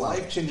deal. It's a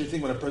life-changing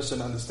thing when a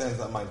person understands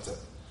that mindset.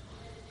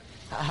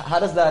 How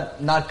does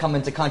that not come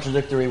into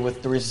contradictory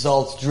with the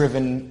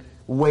results-driven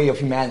way of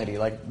humanity?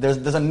 Like, there's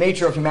a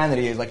nature of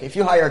humanity. Like, if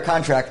you hire a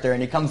contractor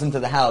and he comes into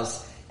the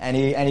house and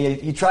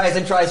he tries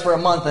and tries for a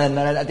month, and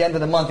at the end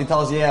of the month he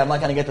tells you, I'm not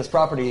going to get this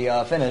property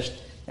finished.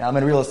 I'm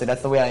in real estate.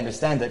 That's the way I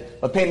understand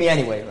it. But pay me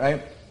anyway,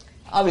 right?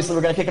 Obviously,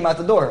 we're going to kick him out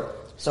the door.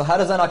 So how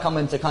does that not come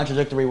into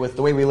contradictory with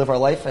the way we live our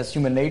life as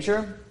human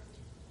nature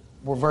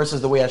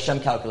versus the way Hashem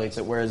calculates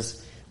it,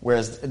 whereas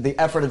the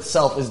effort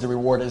itself is the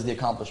reward, is the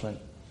accomplishment?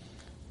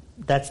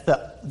 That's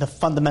the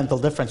fundamental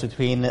difference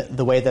between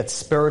the way that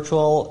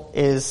spiritual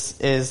is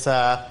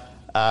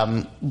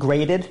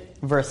graded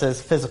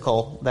versus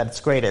physical that's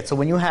graded. So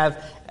when you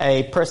have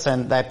a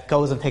person that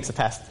goes and takes a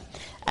test,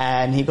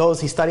 and he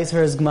studies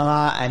for his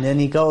Gemara, and then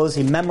he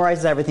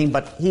memorizes everything,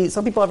 but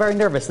some people are very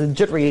nervous, they're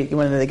jittery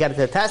when they get to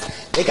the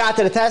test. They got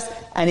to the test,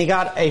 and he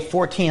got a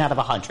 14 out of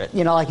 100.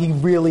 Like he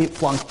really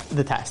flunked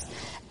the test.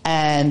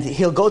 And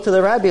he'll go to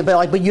the rabbi and be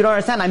like, but you don't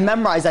understand, I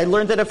memorized, I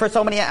learned it for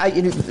so many,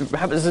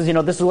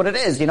 this is what it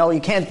is, you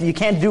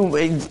can't do,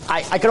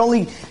 I can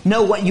only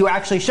know what you're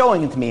actually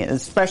showing it to me,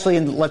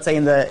 especially let's say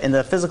in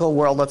the physical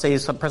world. Let's say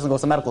some person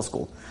goes to medical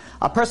school.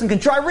 A person can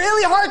try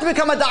really hard to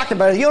become a doctor,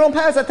 but if you don't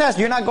pass that test,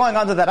 you're not going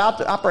onto that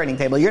operating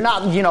table, you're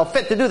not,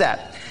 fit to do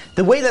that.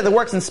 The way that it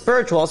works in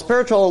spiritual,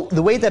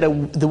 the way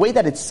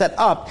that it's set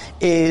up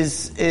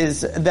is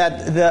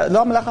that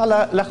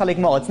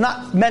it's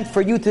not meant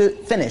for you to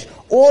finish.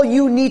 All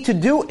you need to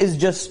do is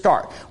just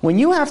start. When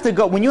you have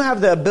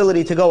the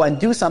ability to go and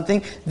do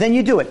something, then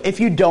you do it.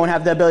 If you don't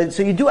have the ability,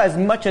 so you do as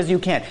much as you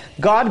can.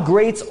 God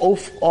grades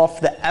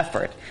off the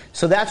effort.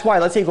 So that's why,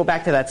 let's say you go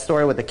back to that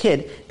story with the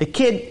kid. The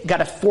kid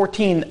got a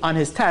 14 on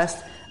his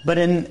test, but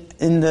in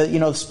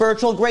the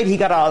spiritual grade, he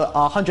got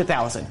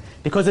 100,000.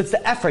 Because it's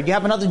the effort. You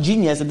have another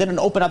genius that didn't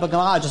open up a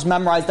Gemara, just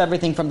memorized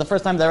everything from the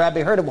first time the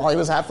rabbi heard it while he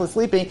was half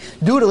sleeping,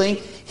 doodling.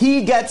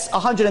 He gets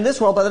 100 in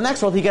this world, but the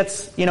next world he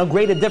gets,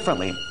 graded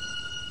differently.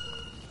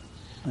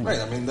 Right,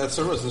 that's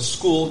the rule. In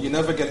school, you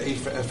never get A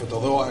for effort,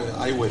 although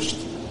I wished.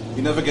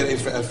 You never get A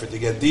for effort. You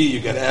get D,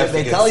 you get F,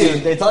 they tell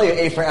you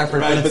A for effort,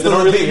 right, but they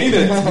don't really mean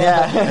it.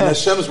 Yeah. And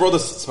Hashem's world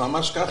is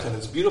mamash kach, and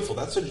it's beautiful.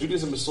 That's why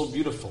Judaism is so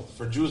beautiful,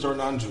 for Jews or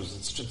non-Jews.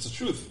 It's the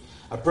truth.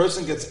 A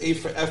person gets A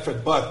for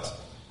effort, but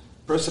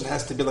a person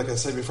has to be, like I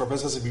said before, a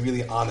person has to be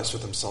really honest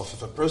with himself.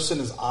 If a person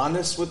is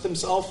honest with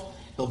himself,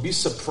 he'll be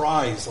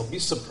surprised. He'll be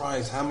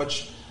surprised how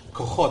much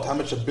kochot, how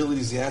much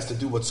abilities he has to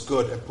do what's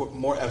good and put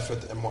more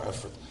effort and more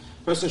effort.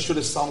 A person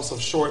shouldn't sell himself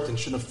short and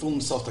shouldn't fool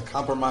himself to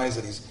compromise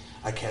that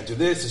I can't do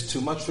this, it's too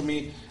much for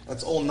me.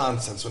 That's all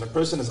nonsense. When a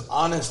person is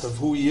honest of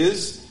who he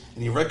is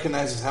and he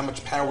recognizes how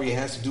much power he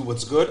has to do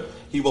what's good,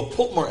 he will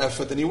put more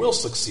effort and he will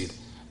succeed.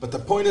 But the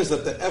point is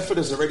that the effort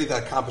is already the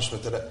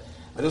accomplishment.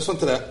 I just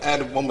wanted to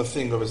add one more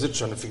thing, Rabbi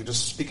Zitron, if you could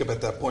just speak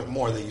about that point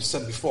more that you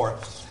said before,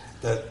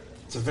 that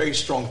it's a very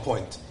strong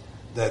point,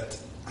 that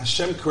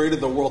Hashem created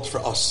the world for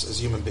us as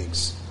human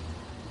beings.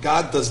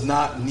 God does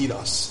not need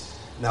us.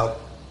 Now,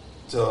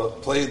 to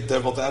play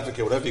devil's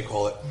advocate, whatever you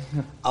call it,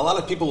 a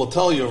lot of people will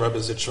tell you, Rabbi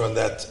Zitron,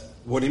 that,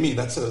 what do you mean?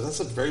 That's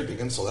a very big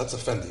insult. That's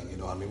offending.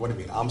 What do you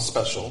mean? I'm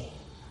special.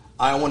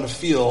 I want to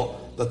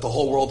feel that the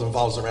whole world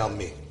revolves around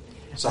me.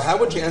 So how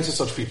would you answer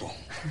such people?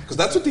 Because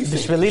that's what they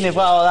think.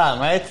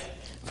 Right?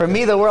 For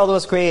me, the world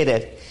was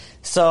created.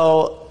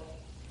 So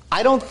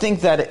I don't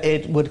think that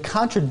it would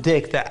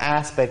contradict the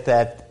aspect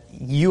that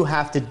you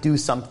have to do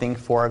something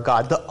for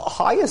God. The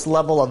highest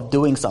level of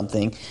doing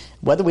something,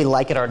 whether we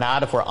like it or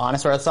not, if we're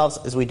honest with ourselves,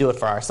 is we do it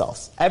for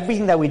ourselves.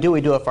 Everything that we do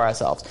it for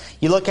ourselves.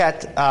 You look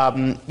at,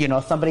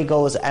 somebody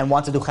goes and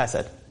wants to do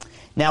chesed.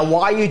 Now,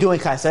 why are you doing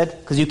chesed?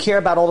 Because you care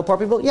about all the poor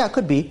people? Yeah, it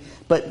could be.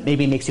 But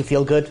maybe it makes you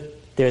feel good.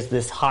 There's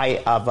this high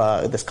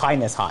of this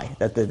kindness high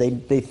that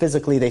they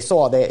physically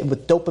saw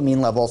with dopamine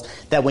levels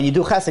that when you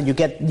do chesed you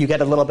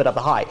get a little bit of a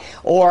high.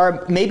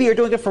 Or maybe you're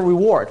doing it for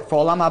reward,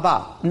 for olam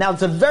haba. Now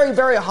it's a very,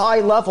 very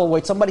high level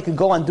where somebody could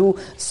go and do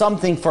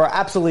something for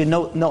absolutely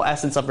no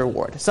essence of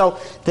reward. So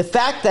the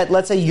fact that,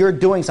 let's say, you're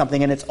doing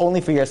something and it's only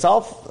for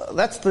yourself,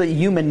 that's the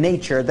human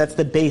nature. That's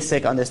the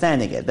basic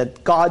understanding.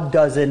 That God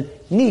doesn't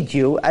need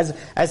you as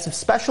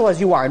special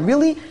as you are. And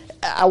really,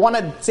 I want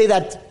to say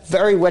that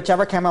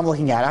whichever camera I'm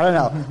looking at. I don't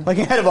know.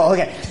 Looking at it all.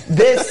 Okay.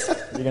 This.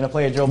 You're going to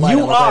play a Joe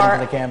Biden. Right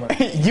into the camera.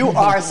 You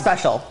are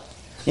special.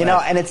 You know,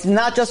 and it's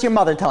not just your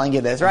mother telling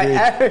you this, right?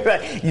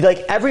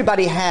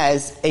 Everybody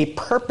has a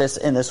purpose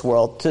in this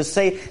world. To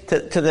say to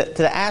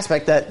the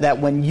aspect that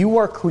when you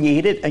are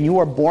created and you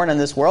are born in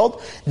this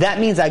world, that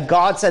means that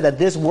God said that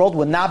this world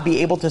would not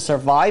be able to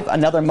survive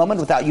another moment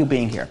without you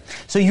being here.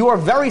 So you are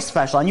very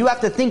special, and you have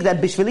to think that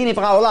Bishvili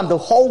Nivra Olam, the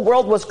whole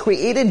world was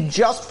created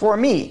just for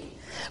me.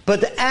 But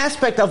the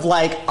aspect of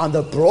on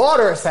the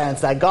broader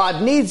sense that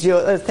God needs you,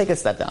 let's take a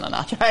step down a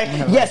notch, right?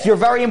 Yes, you're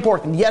very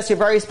important. Yes, you're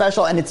very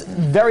special, and it's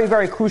very,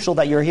 very crucial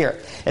that you're here.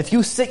 If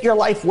you sit your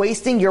life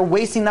wasting, you're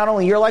wasting not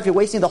only your life, you're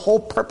wasting the whole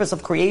purpose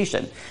of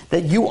creation.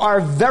 That you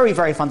are very,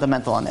 very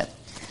fundamental in it.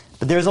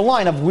 But there's a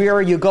line of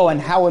where you go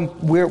and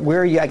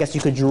where you, I guess you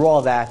could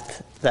draw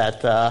that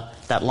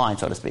line,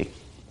 so to speak.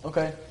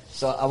 Okay,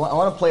 so I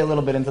want to play a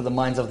little bit into the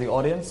minds of the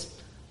audience.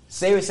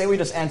 Say we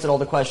just answered all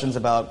the questions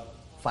about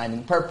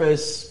finding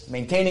purpose,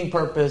 maintaining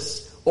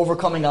purpose,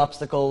 overcoming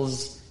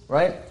obstacles,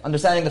 right?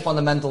 Understanding the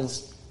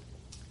fundamentals.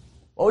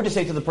 What would you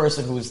say to the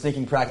person who's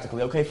thinking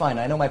practically, okay, fine,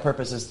 I know my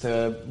purpose is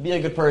to be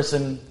a good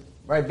person,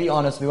 right? Be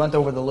honest. We went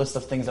over the list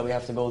of things that we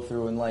have to go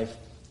through in life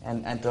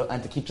and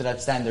to keep to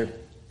that standard.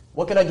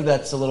 What can I do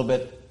that's a little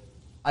bit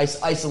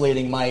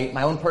isolating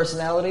my own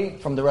personality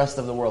from the rest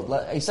of the world?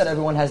 You said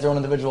everyone has their own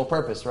individual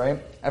purpose, right?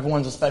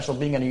 Everyone's a special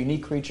being and a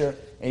unique creature,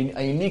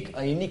 a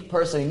unique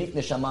person, a unique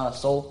neshama, a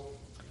soul.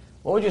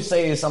 What would you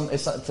say is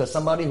to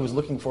somebody who's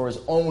looking for his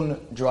own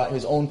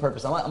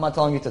purpose? I'm not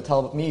telling you to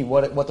tell me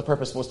what the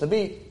purpose is supposed to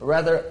be, but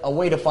rather a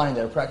way to find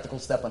it, a practical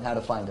step on how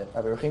to find it.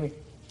 Rabbi Rechimi?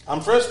 I'm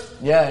first?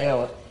 Yeah.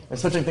 Well, we're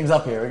switching things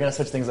up here. We're going to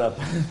switch things up.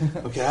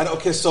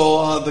 Okay.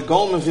 So the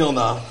Gaon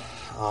Vilna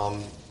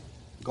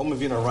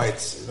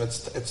writes,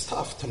 it's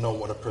tough to know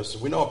what a person.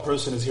 We know a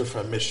person is here for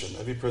a mission.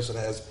 Every person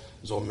has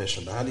his own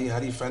mission. But how do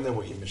you find out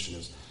what your mission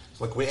is?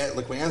 So like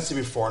we answered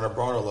before on a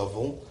broader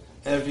level.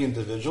 Every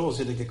individual is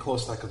here to get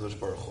close to HaKadosh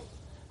Baruch Hu.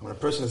 And when a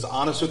person is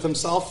honest with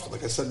himself,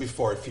 like I said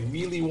before, if you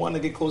really want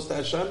to get close to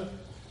Hashem,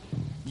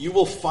 you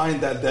will find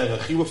that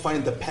derech. You will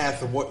find the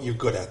path of what you're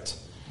good at.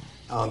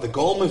 The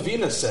Gaon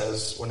Mavina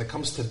says, when it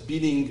comes to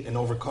beating and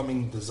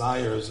overcoming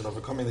desires and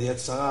overcoming the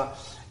Yetzer Hara,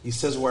 he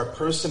says where a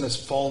person is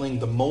falling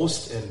the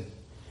most in,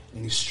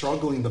 and he's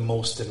struggling the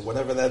most in,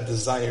 whatever that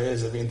desire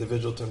is, every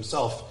individual to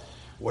himself,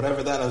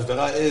 whatever that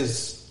avera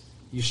is,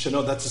 you should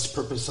know that's his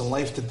purpose in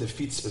life, to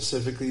defeat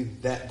specifically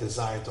that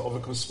desire, to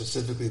overcome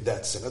specifically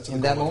that sin. That's what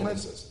in that moment?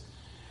 Says.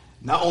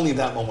 Not only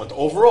that moment.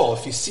 Overall,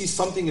 if you see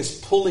something is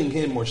pulling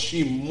him or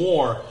she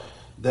more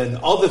than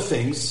other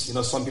things,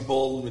 some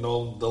people,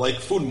 they like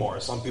food more.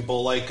 Some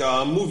people like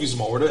movies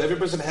more. Every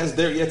person has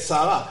their Yetzer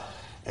Hara.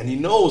 And he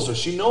knows or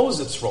she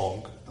knows it's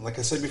wrong. And like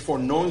I said before,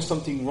 knowing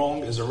something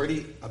wrong is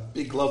already a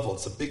big level.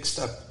 It's a big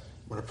step.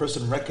 When a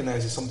person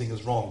recognizes something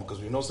is wrong, because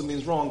when you know something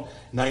is wrong,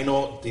 now you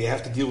know that you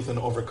have to deal with it and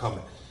overcome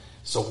it.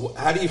 So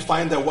how do you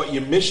find out what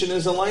your mission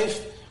is in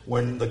life?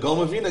 When the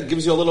Gaon Mavina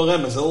gives you a little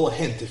remez, a little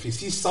hint. If you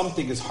see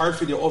something is hard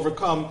for you to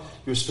overcome,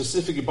 you're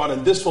specifically brought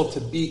in this world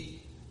to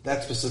beat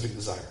that specific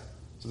desire.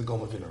 So the Gaon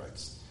Mavina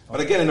writes.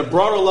 But again, in a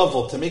broader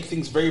level, to make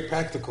things very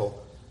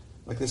practical,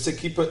 like they say,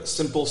 keep it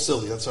simple,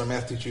 silly. That's our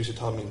math teacher used to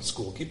tell me in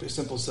school. Keep it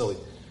simple, silly.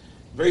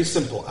 Very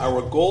simple.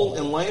 Our goal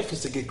in life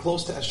is to get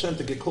close to Hashem,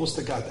 to get close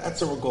to God.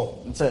 That's our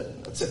goal.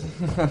 That's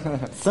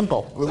it.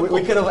 Simple.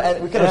 We could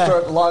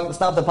have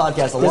stopped the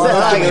podcast a long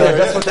time ago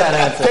just with that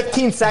answer.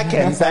 15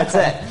 seconds. That's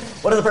it.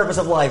 What is the purpose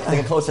of life? To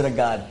get closer to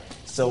God.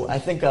 So I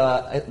think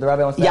the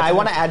Rabbi wants to. Yeah, I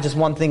want to add just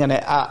one thing on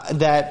it.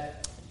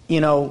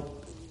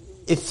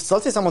 If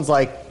let's say someone's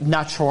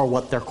not sure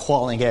what their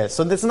calling is,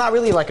 so this is not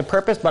really like a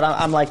purpose, but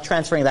I'm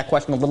transferring that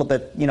question a little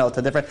bit,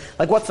 to different,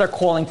 what's their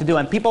calling to do?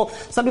 And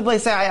some people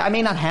say, I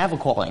may not have a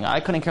calling. I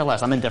couldn't care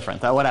less. I'm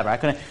indifferent. Whatever. I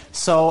couldn't.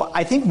 So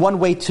I think one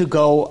way to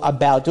go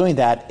about doing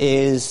that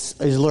is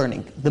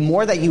learning. The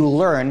more that you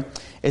learn,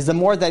 is the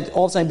more that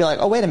all of a sudden be like,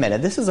 oh, wait a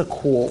minute, this is a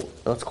cool,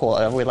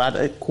 mitzvah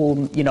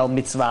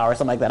or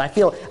something like that.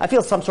 I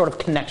feel some sort of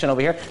connection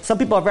over here. Some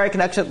people are very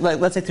connected,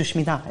 let's say to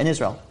Shemitah in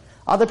Israel.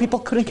 Other people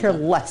couldn't care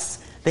less.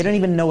 They don't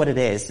even know what it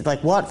is. It's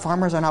like, what?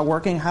 Farmers are not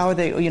working? How are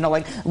they,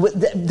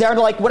 they're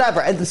like, whatever.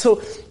 And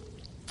so,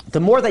 the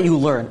more that you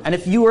learn, and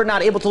if you are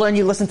not able to learn,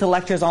 you listen to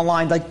lectures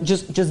online,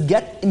 just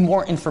get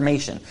more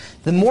information.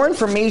 The more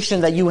information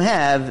that you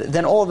have,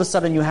 then all of a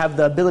sudden you have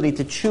the ability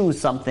to choose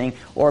something,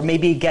 or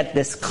maybe get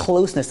this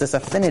closeness, this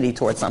affinity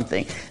towards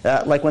something.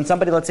 Like when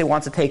somebody, let's say,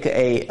 wants to take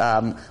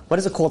what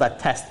is it called, that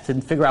test, to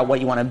figure out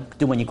what you want to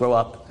do when you grow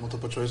up?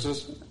 Multiple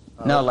choices?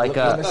 No,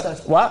 litmus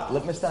test. What?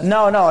 Litmus test.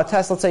 No, a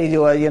test. Let's say you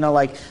do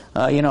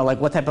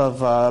what type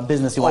of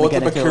business you want to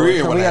get into,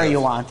 career you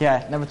want.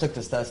 Yeah. Never took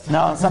this test.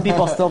 No, some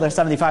people they're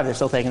 75. They're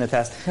still taking the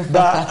test.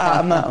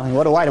 But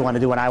what do I want to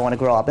do when I want to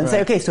grow up? And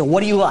say, okay, so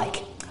what do you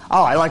like?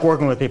 Oh, I like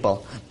working with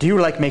people. do you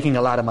like making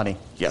a lot of money?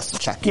 Yes,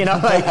 check. You know,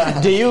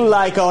 like, do you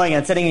like going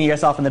and sitting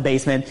yourself in the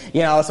basement?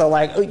 You know, so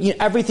like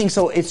everything.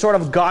 So it sort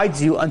of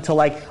guides you until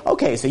like,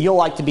 okay, so you'll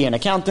like to be an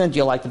accountant,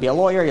 you'll like to be a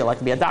lawyer, you'll like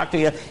to be a doctor.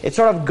 It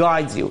sort of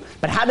guides you.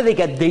 But how do they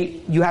get?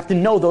 You have to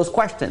know those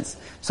questions.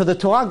 So the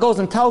Torah goes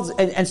and tells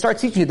and starts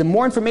teaching you. The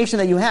more information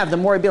that you have, the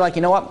more it'd be like,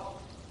 you know what?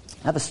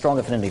 I have a strong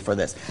affinity for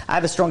this. I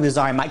have a strong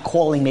desire. My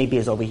calling maybe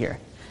is over here.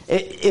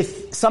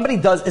 If somebody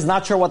is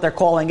not sure what their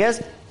calling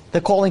is, the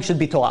calling should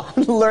be Torah.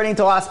 Learning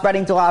Torah,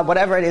 spreading Torah,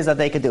 whatever it is that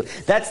they could do.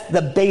 That's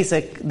the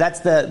basic,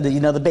 that's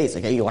the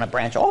basic. You want to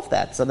branch off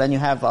that. So then you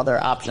have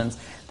other options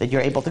that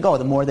you're able to go.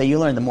 The more that you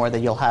learn, the more that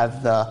you'll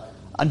have the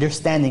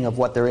understanding of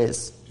what there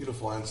is.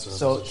 Beautiful answer.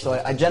 So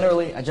I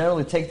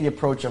generally take the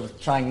approach of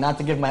trying not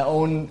to give my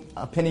own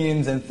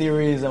opinions and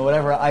theories and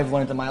whatever I've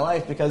learned in my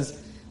life, because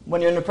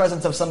when you're in the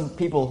presence of some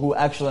people who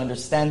actually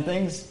understand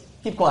things,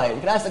 keep quiet.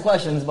 You can ask the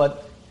questions,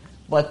 but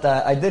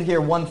I did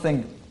hear one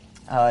thing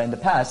in the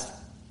past,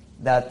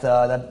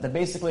 that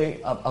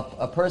basically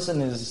a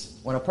person is,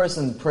 when a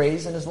person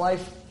prays in his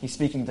life, he's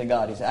speaking to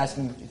God. He's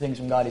asking things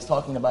from God. He's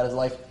talking about his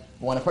life.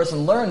 But when a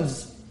person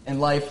learns in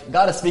life,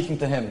 God is speaking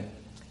to him.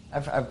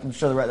 I'm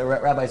sure the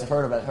rabbis have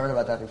heard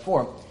about that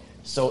before.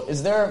 So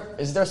is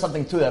there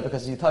something to that?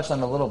 Because you touched on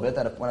it a little bit,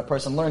 that when a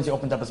person learns, he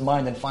opens up his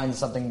mind and finds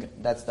something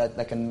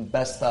that can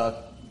best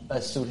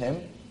suit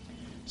him.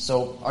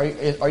 So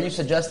are you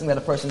suggesting that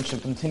a person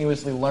should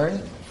continuously learn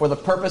for the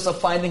purpose of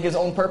finding his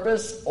own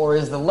purpose, or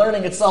is the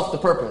learning itself the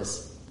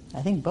purpose?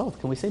 I think both.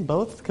 Can we say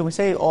both? Can we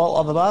say all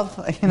of the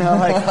above? You know,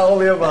 like all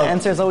the above. The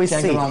answer is always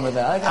Can't C. go wrong with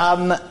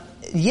that.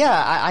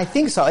 Yeah, I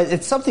think so.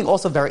 It's something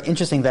also very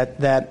interesting that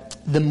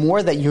the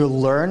more that you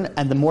learn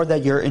and the more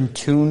that you're in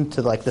tune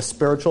to like the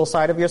spiritual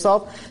side of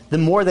yourself, the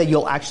more that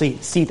you'll actually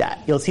see that.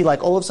 You'll see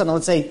like all of a sudden,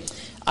 let's say,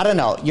 I don't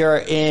know, you're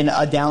in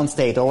a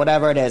down-state or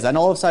whatever it is, and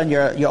all of a sudden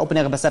you're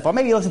opening up a sefer, or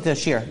maybe you listen to a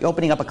shir, you're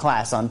opening up a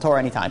class on Torah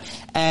Anytime,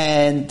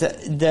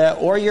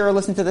 or you're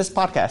listening to this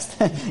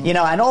podcast, you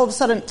know, and all of a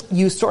sudden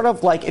you sort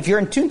of like, if you're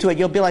in tune to it,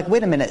 you'll be like,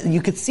 wait a minute,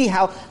 you could see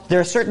how there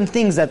are certain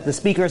things that the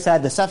speaker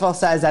said, the sefer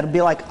says, that'll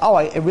be like, oh,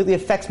 it really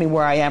affects me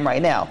where I am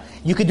right now.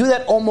 You could do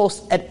that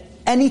almost at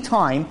any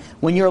time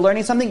when you're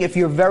learning something, if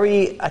you're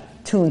very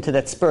attuned to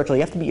that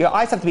spiritually. Your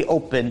eyes have to be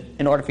open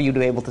in order for you to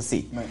be able to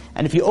see. Right.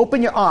 And if you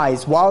open your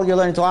eyes while you're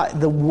learning Torah,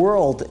 the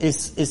world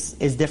is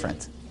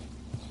different.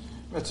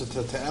 Right, so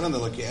to add on that,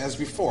 like you asked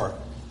before,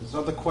 it's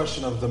not the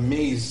question of the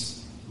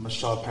maze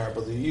mashal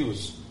parable that you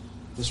use.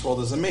 This world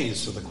is a maze.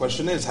 So the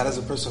question is, how does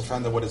a person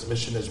find out what his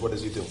mission is? What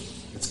does he do?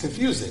 It's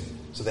confusing.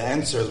 So the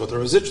answer is what the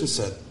Rozitchin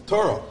said,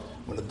 Torah.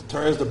 When the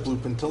Torah is the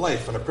blueprint to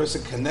life. When a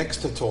person connects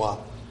to Torah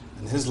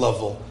and his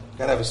level,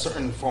 got to have a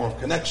certain form of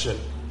connection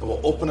that will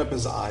open up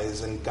his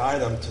eyes and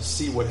guide him to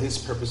see what his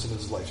purpose in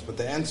his life. But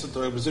the answer to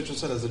what Rozitchin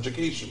said is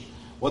education.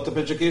 What the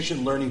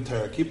education? Learning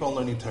Torah. Keep on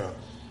learning Torah.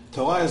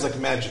 Torah is like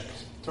magic.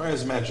 Torah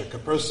is magic. A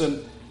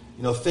person,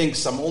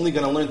 thinks, I'm only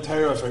going to learn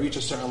Torah if I reach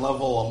a certain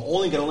level. I'm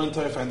only going to learn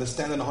Torah if I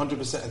understand it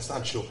 100%. It's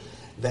not true.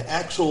 The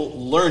actual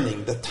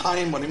learning, the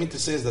time, what I mean to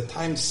say is the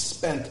time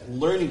spent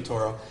learning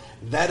Torah,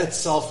 that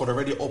itself would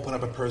already open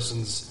up a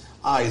person's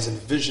eyes and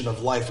vision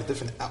of life, a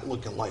different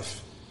outlook in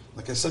life.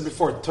 Like I said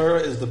before,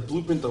 Torah is the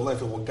blueprint of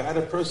life. It will guide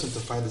a person to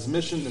find his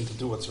mission and to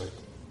do what's right.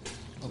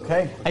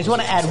 Okay. I just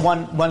want to add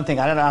one thing.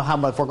 I don't know how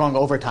much we're going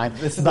overtime.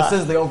 This is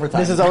the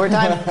overtime. This is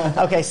overtime?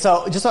 Okay,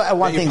 so just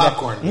one thing.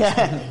 Popcorn.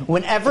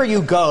 Whenever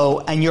you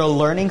go and you're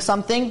learning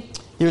something,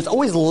 there's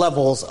always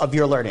levels of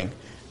your learning.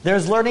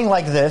 There's learning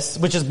like this,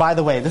 which is, by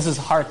the way, this is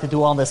hard to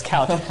do on this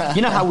couch.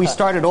 You know how we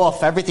started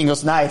off, everything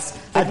was nice.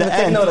 At the take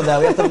end, note of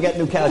that. We have to get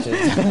new couches.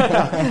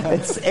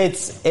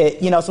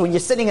 So when you're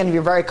sitting and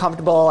you're very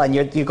comfortable and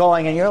you're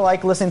going and you're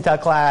like listening to a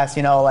class,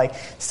 like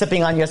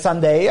sipping on your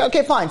sundae,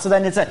 okay, fine. So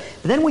then but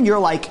then when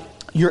you're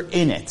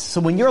in it.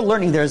 So when you're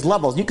learning, there's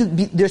levels.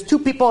 There's two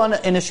people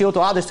in a shiur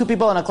Torah, there's two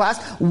people in a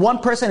class. One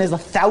person is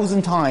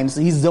 1,000 times,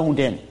 he's zoned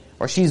in.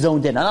 Or she's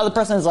zoned in. Another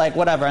person is like,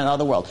 whatever, in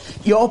another world.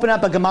 You open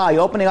up a Gemara,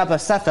 you're opening up a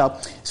Sefer,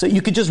 so you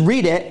could just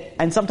read it,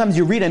 and sometimes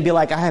you read it and be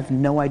like, I have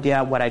no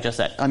idea what I just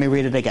said. Let me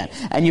read it again.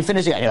 And you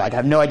finish it, and you're like, I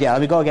have no idea.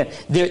 Let me go again.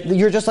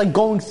 You're just like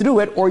going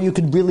through it, or you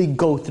could really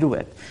go through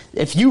it.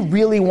 If you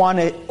really want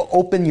to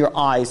open your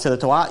eyes to the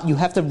Torah, you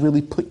have to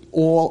really put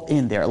all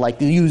in there.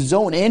 Like, you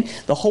zone in,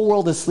 the whole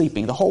world is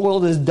sleeping. The whole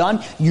world is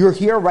done. You're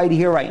here,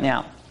 right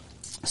now.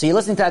 So you're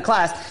listening to that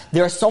class,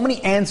 there are so many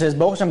answers.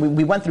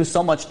 We went through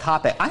so much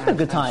topic. I had a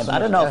good time. I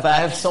don't know if I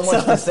have so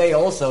much to say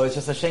also. It's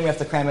just a shame we have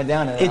to cram it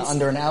down in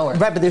under an hour.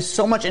 Right, but there's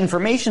so much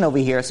information over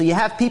here. So you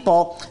have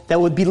people that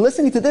would be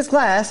listening to this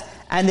class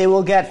and they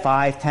will get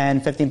 5,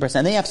 10, 15%.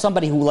 Then you have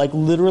somebody who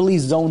literally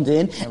zoned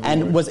in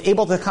and was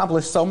able to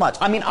accomplish so much.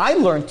 I mean, I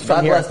learned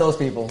from here. God bless those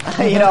people.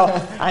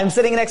 I'm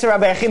sitting next to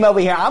Rabbi Achim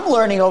over here. I'm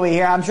learning over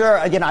here. I'm sure,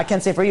 I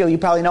can't say for you. You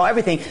probably know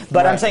everything.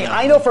 But I'm saying,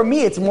 I know for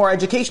me it's more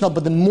educational.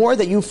 But the more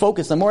that you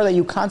focus, the more that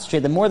you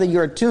concentrate, the more that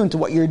you're attuned to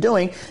what you're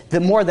doing, the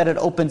more that it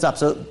opens up.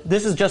 So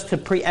this is just to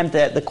preempt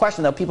the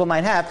question that people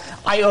might have.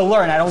 I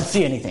learn, I don't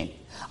see anything.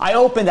 I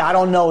opened it. I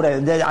don't know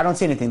that. I don't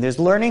see anything. There's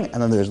learning,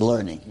 and then there's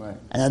learning, right.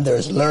 And then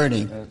there's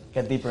learning.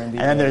 Get deeper and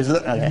deeper. And then there's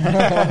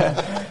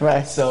okay.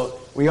 Right. So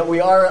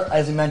we are,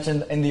 as you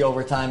mentioned, in the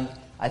overtime.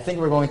 I think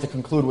we're going to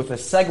conclude with a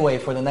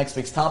segue for the next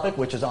week's topic,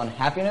 which is on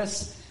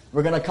happiness.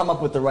 We're going to come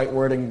up with the right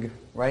wording,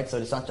 right? So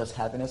it's not just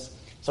happiness.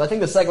 So I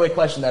think the segue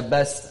question that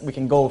best we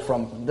can go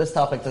from this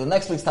topic to the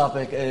next week's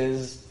topic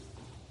is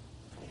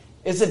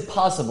it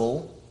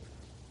possible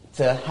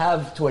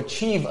to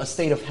achieve a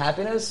state of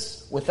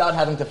happiness without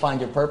having to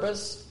find your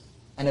purpose?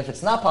 And if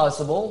it's not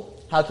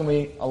possible, how can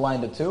we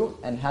align the two?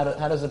 And how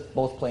does it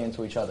both play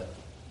into each other?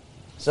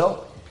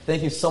 So,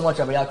 thank you so much,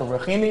 Rabbi Yaakov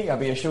Rachimi,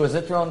 Rabbi Yeshua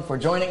Zitron, for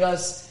joining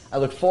us. I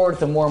look forward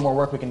to more and more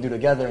work we can do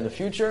together in the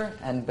future,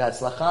 and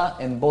be'atzlacha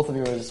in both of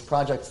your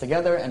projects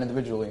together and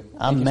individually.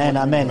 Amen,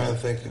 amen.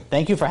 Thank you.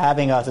 Thank you for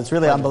having us. It's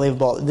really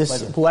unbelievable.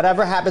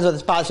 Whatever happens with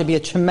this podcast should be a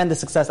tremendous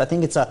success. I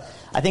think it's a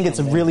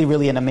really,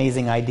 really an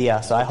amazing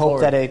idea. So I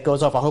hope that it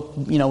goes off. I hope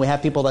we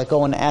have people that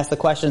go and ask the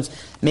questions,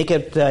 make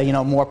it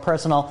more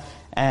personal,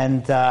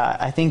 and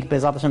I think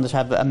B'ezrat Hashem this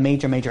have a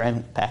major, major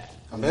impact.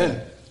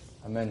 Amen.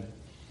 Amen.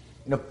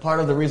 Part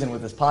of the reason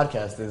with this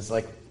podcast is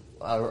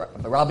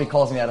Robbie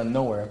calls me out of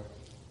nowhere.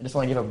 I just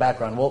want to give a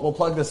background. We'll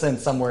plug this in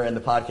somewhere in the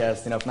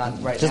podcast, if not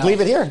right now. Just leave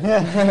it here.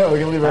 Yeah. We're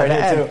going to leave it right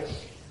here, too.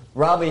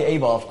 Robbie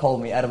Aboff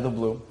called me out of the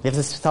blue. You have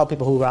to tell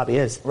people who Robbie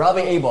is.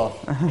 Robbie Aboff.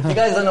 If you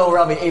guys don't know who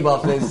Robbie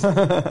Aboff is,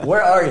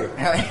 where are you?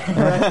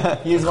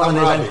 He's one of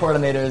the event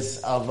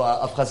coordinators of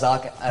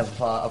Chazak,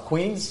 of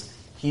Queens.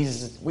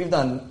 We've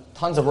done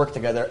tons of work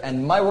together,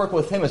 and my work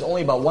with him is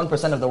only about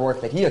 1% of the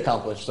work that he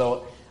accomplished.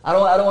 So I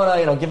don't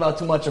want to give out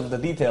too much of the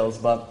details,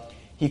 but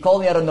he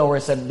called me out of nowhere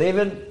and said,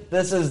 David,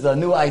 this is the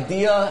new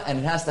idea and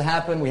it has to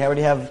happen. We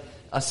already have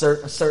a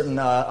certain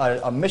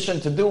mission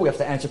to do. We have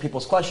to answer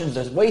people's questions.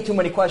 There's way too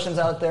many questions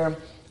out there.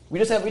 We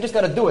just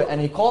got to do it. And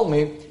he called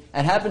me,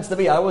 and happens to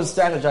be I was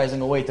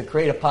strategizing a way to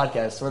create a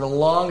podcast for the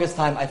longest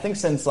time, I think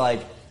since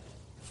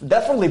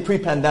definitely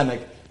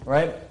pre-pandemic,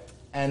 right?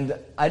 And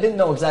I didn't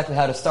know exactly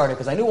how to start it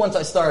because I knew once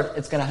I start,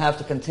 it's going to have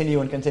to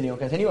continue and continue and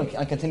continue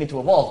and continue to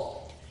evolve.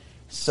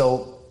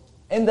 So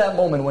in that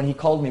moment when he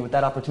called me with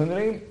that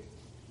opportunity,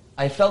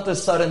 I felt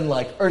this sudden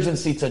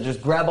urgency to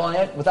just grab on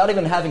it without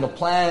even having a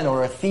plan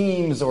or a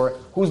themes or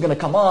who's going to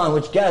come on,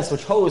 which guest,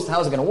 which host,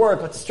 how's it going to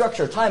work, what's the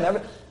structure,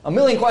 time, a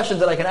million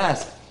questions that I can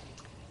ask.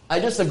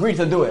 I just agreed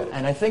to do it.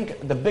 And I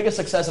think the biggest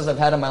successes I've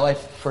had in my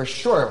life, for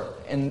sure,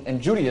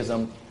 in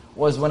Judaism,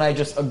 was when I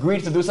just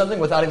agreed to do something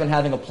without even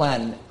having a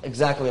plan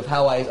exactly of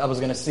how I was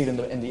going to see it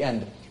in the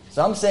end.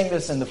 So I'm saying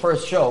this in the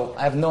first show.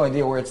 I have no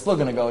idea where it's still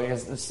going to go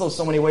because there's still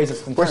so many ways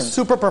it's concerned. We're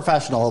super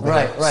professional over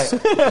here. Right. I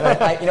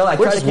try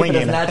to keep it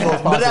as natural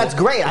as possible. But that's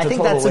great. I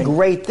think that's a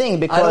great thing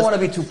because I don't want to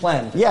be too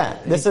planned. Yeah,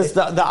 this is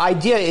the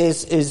idea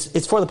is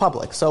it's for the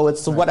public. So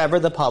it's whatever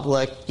the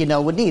public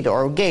would need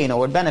or gain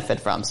or would benefit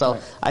from. So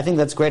I think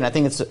that's great. And I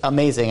think it's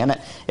amazing, and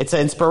it's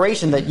an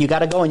inspiration that you got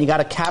to go and you got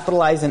to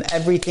capitalize in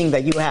everything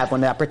that you have. When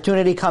the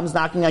opportunity comes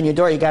knocking on your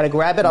door, you got to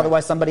grab it.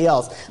 Otherwise, somebody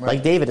else,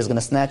 like David, is going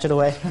to snatch it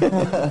away.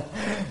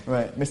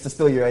 Right, Mr.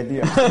 Steal your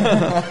idea.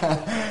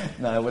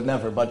 No, I would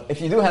never. But if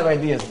you do have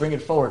ideas, bring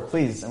it forward,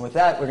 please. And with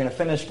that, we're going to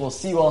finish. We'll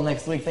see you all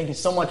next week. Thank you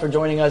so much for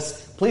joining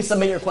us. Please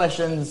submit your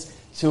questions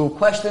to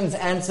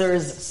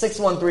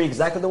questionsanswers613,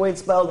 exactly the way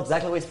it's spelled,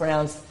 exactly the way it's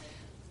pronounced.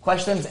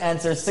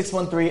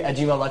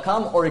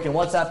 Questionsanswers613@gmail.com, or you can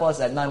WhatsApp us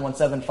at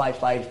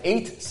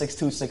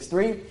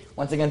 917-558-6263.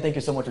 Once again, thank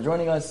you so much for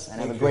joining us,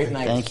 and have a great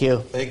night. Thank you.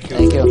 Thank you.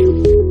 Thank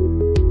you.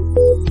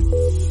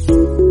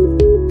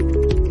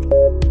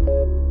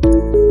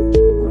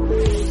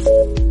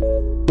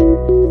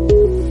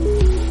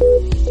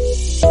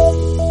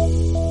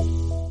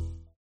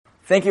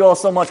 Thank you all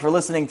so much for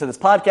listening to this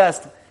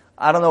podcast.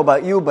 I don't know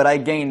about you, but I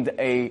gained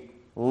a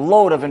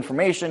load of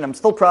information. I'm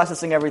still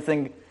processing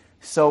everything.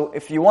 So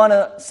if you want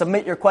to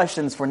submit your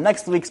questions for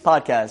next week's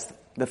podcast,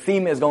 the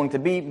theme is going to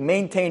be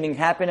maintaining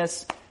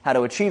happiness, how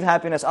to achieve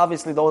happiness.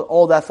 Obviously,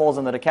 all that falls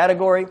under the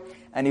category.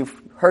 And you've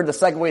heard the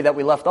segue that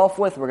we left off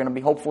with. We're going to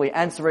be hopefully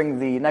answering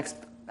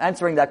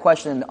that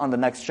question on the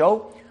next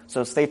show.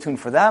 So stay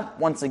tuned for that.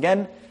 Once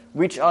again,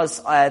 reach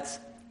us at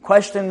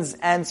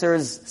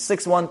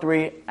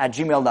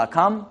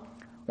questionsanswers613@gmail.com.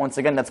 Once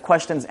again, that's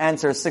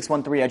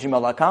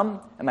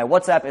questionsanswers613@gmail.com. And my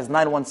WhatsApp is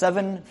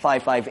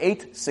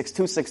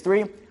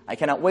 917-558-6263. I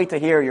cannot wait to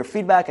hear your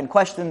feedback and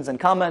questions and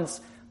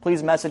comments.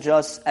 Please message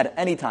us at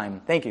any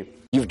time. Thank you.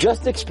 You've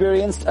just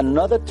experienced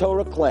another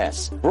Torah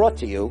class brought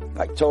to you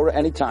by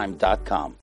TorahAnytime.com.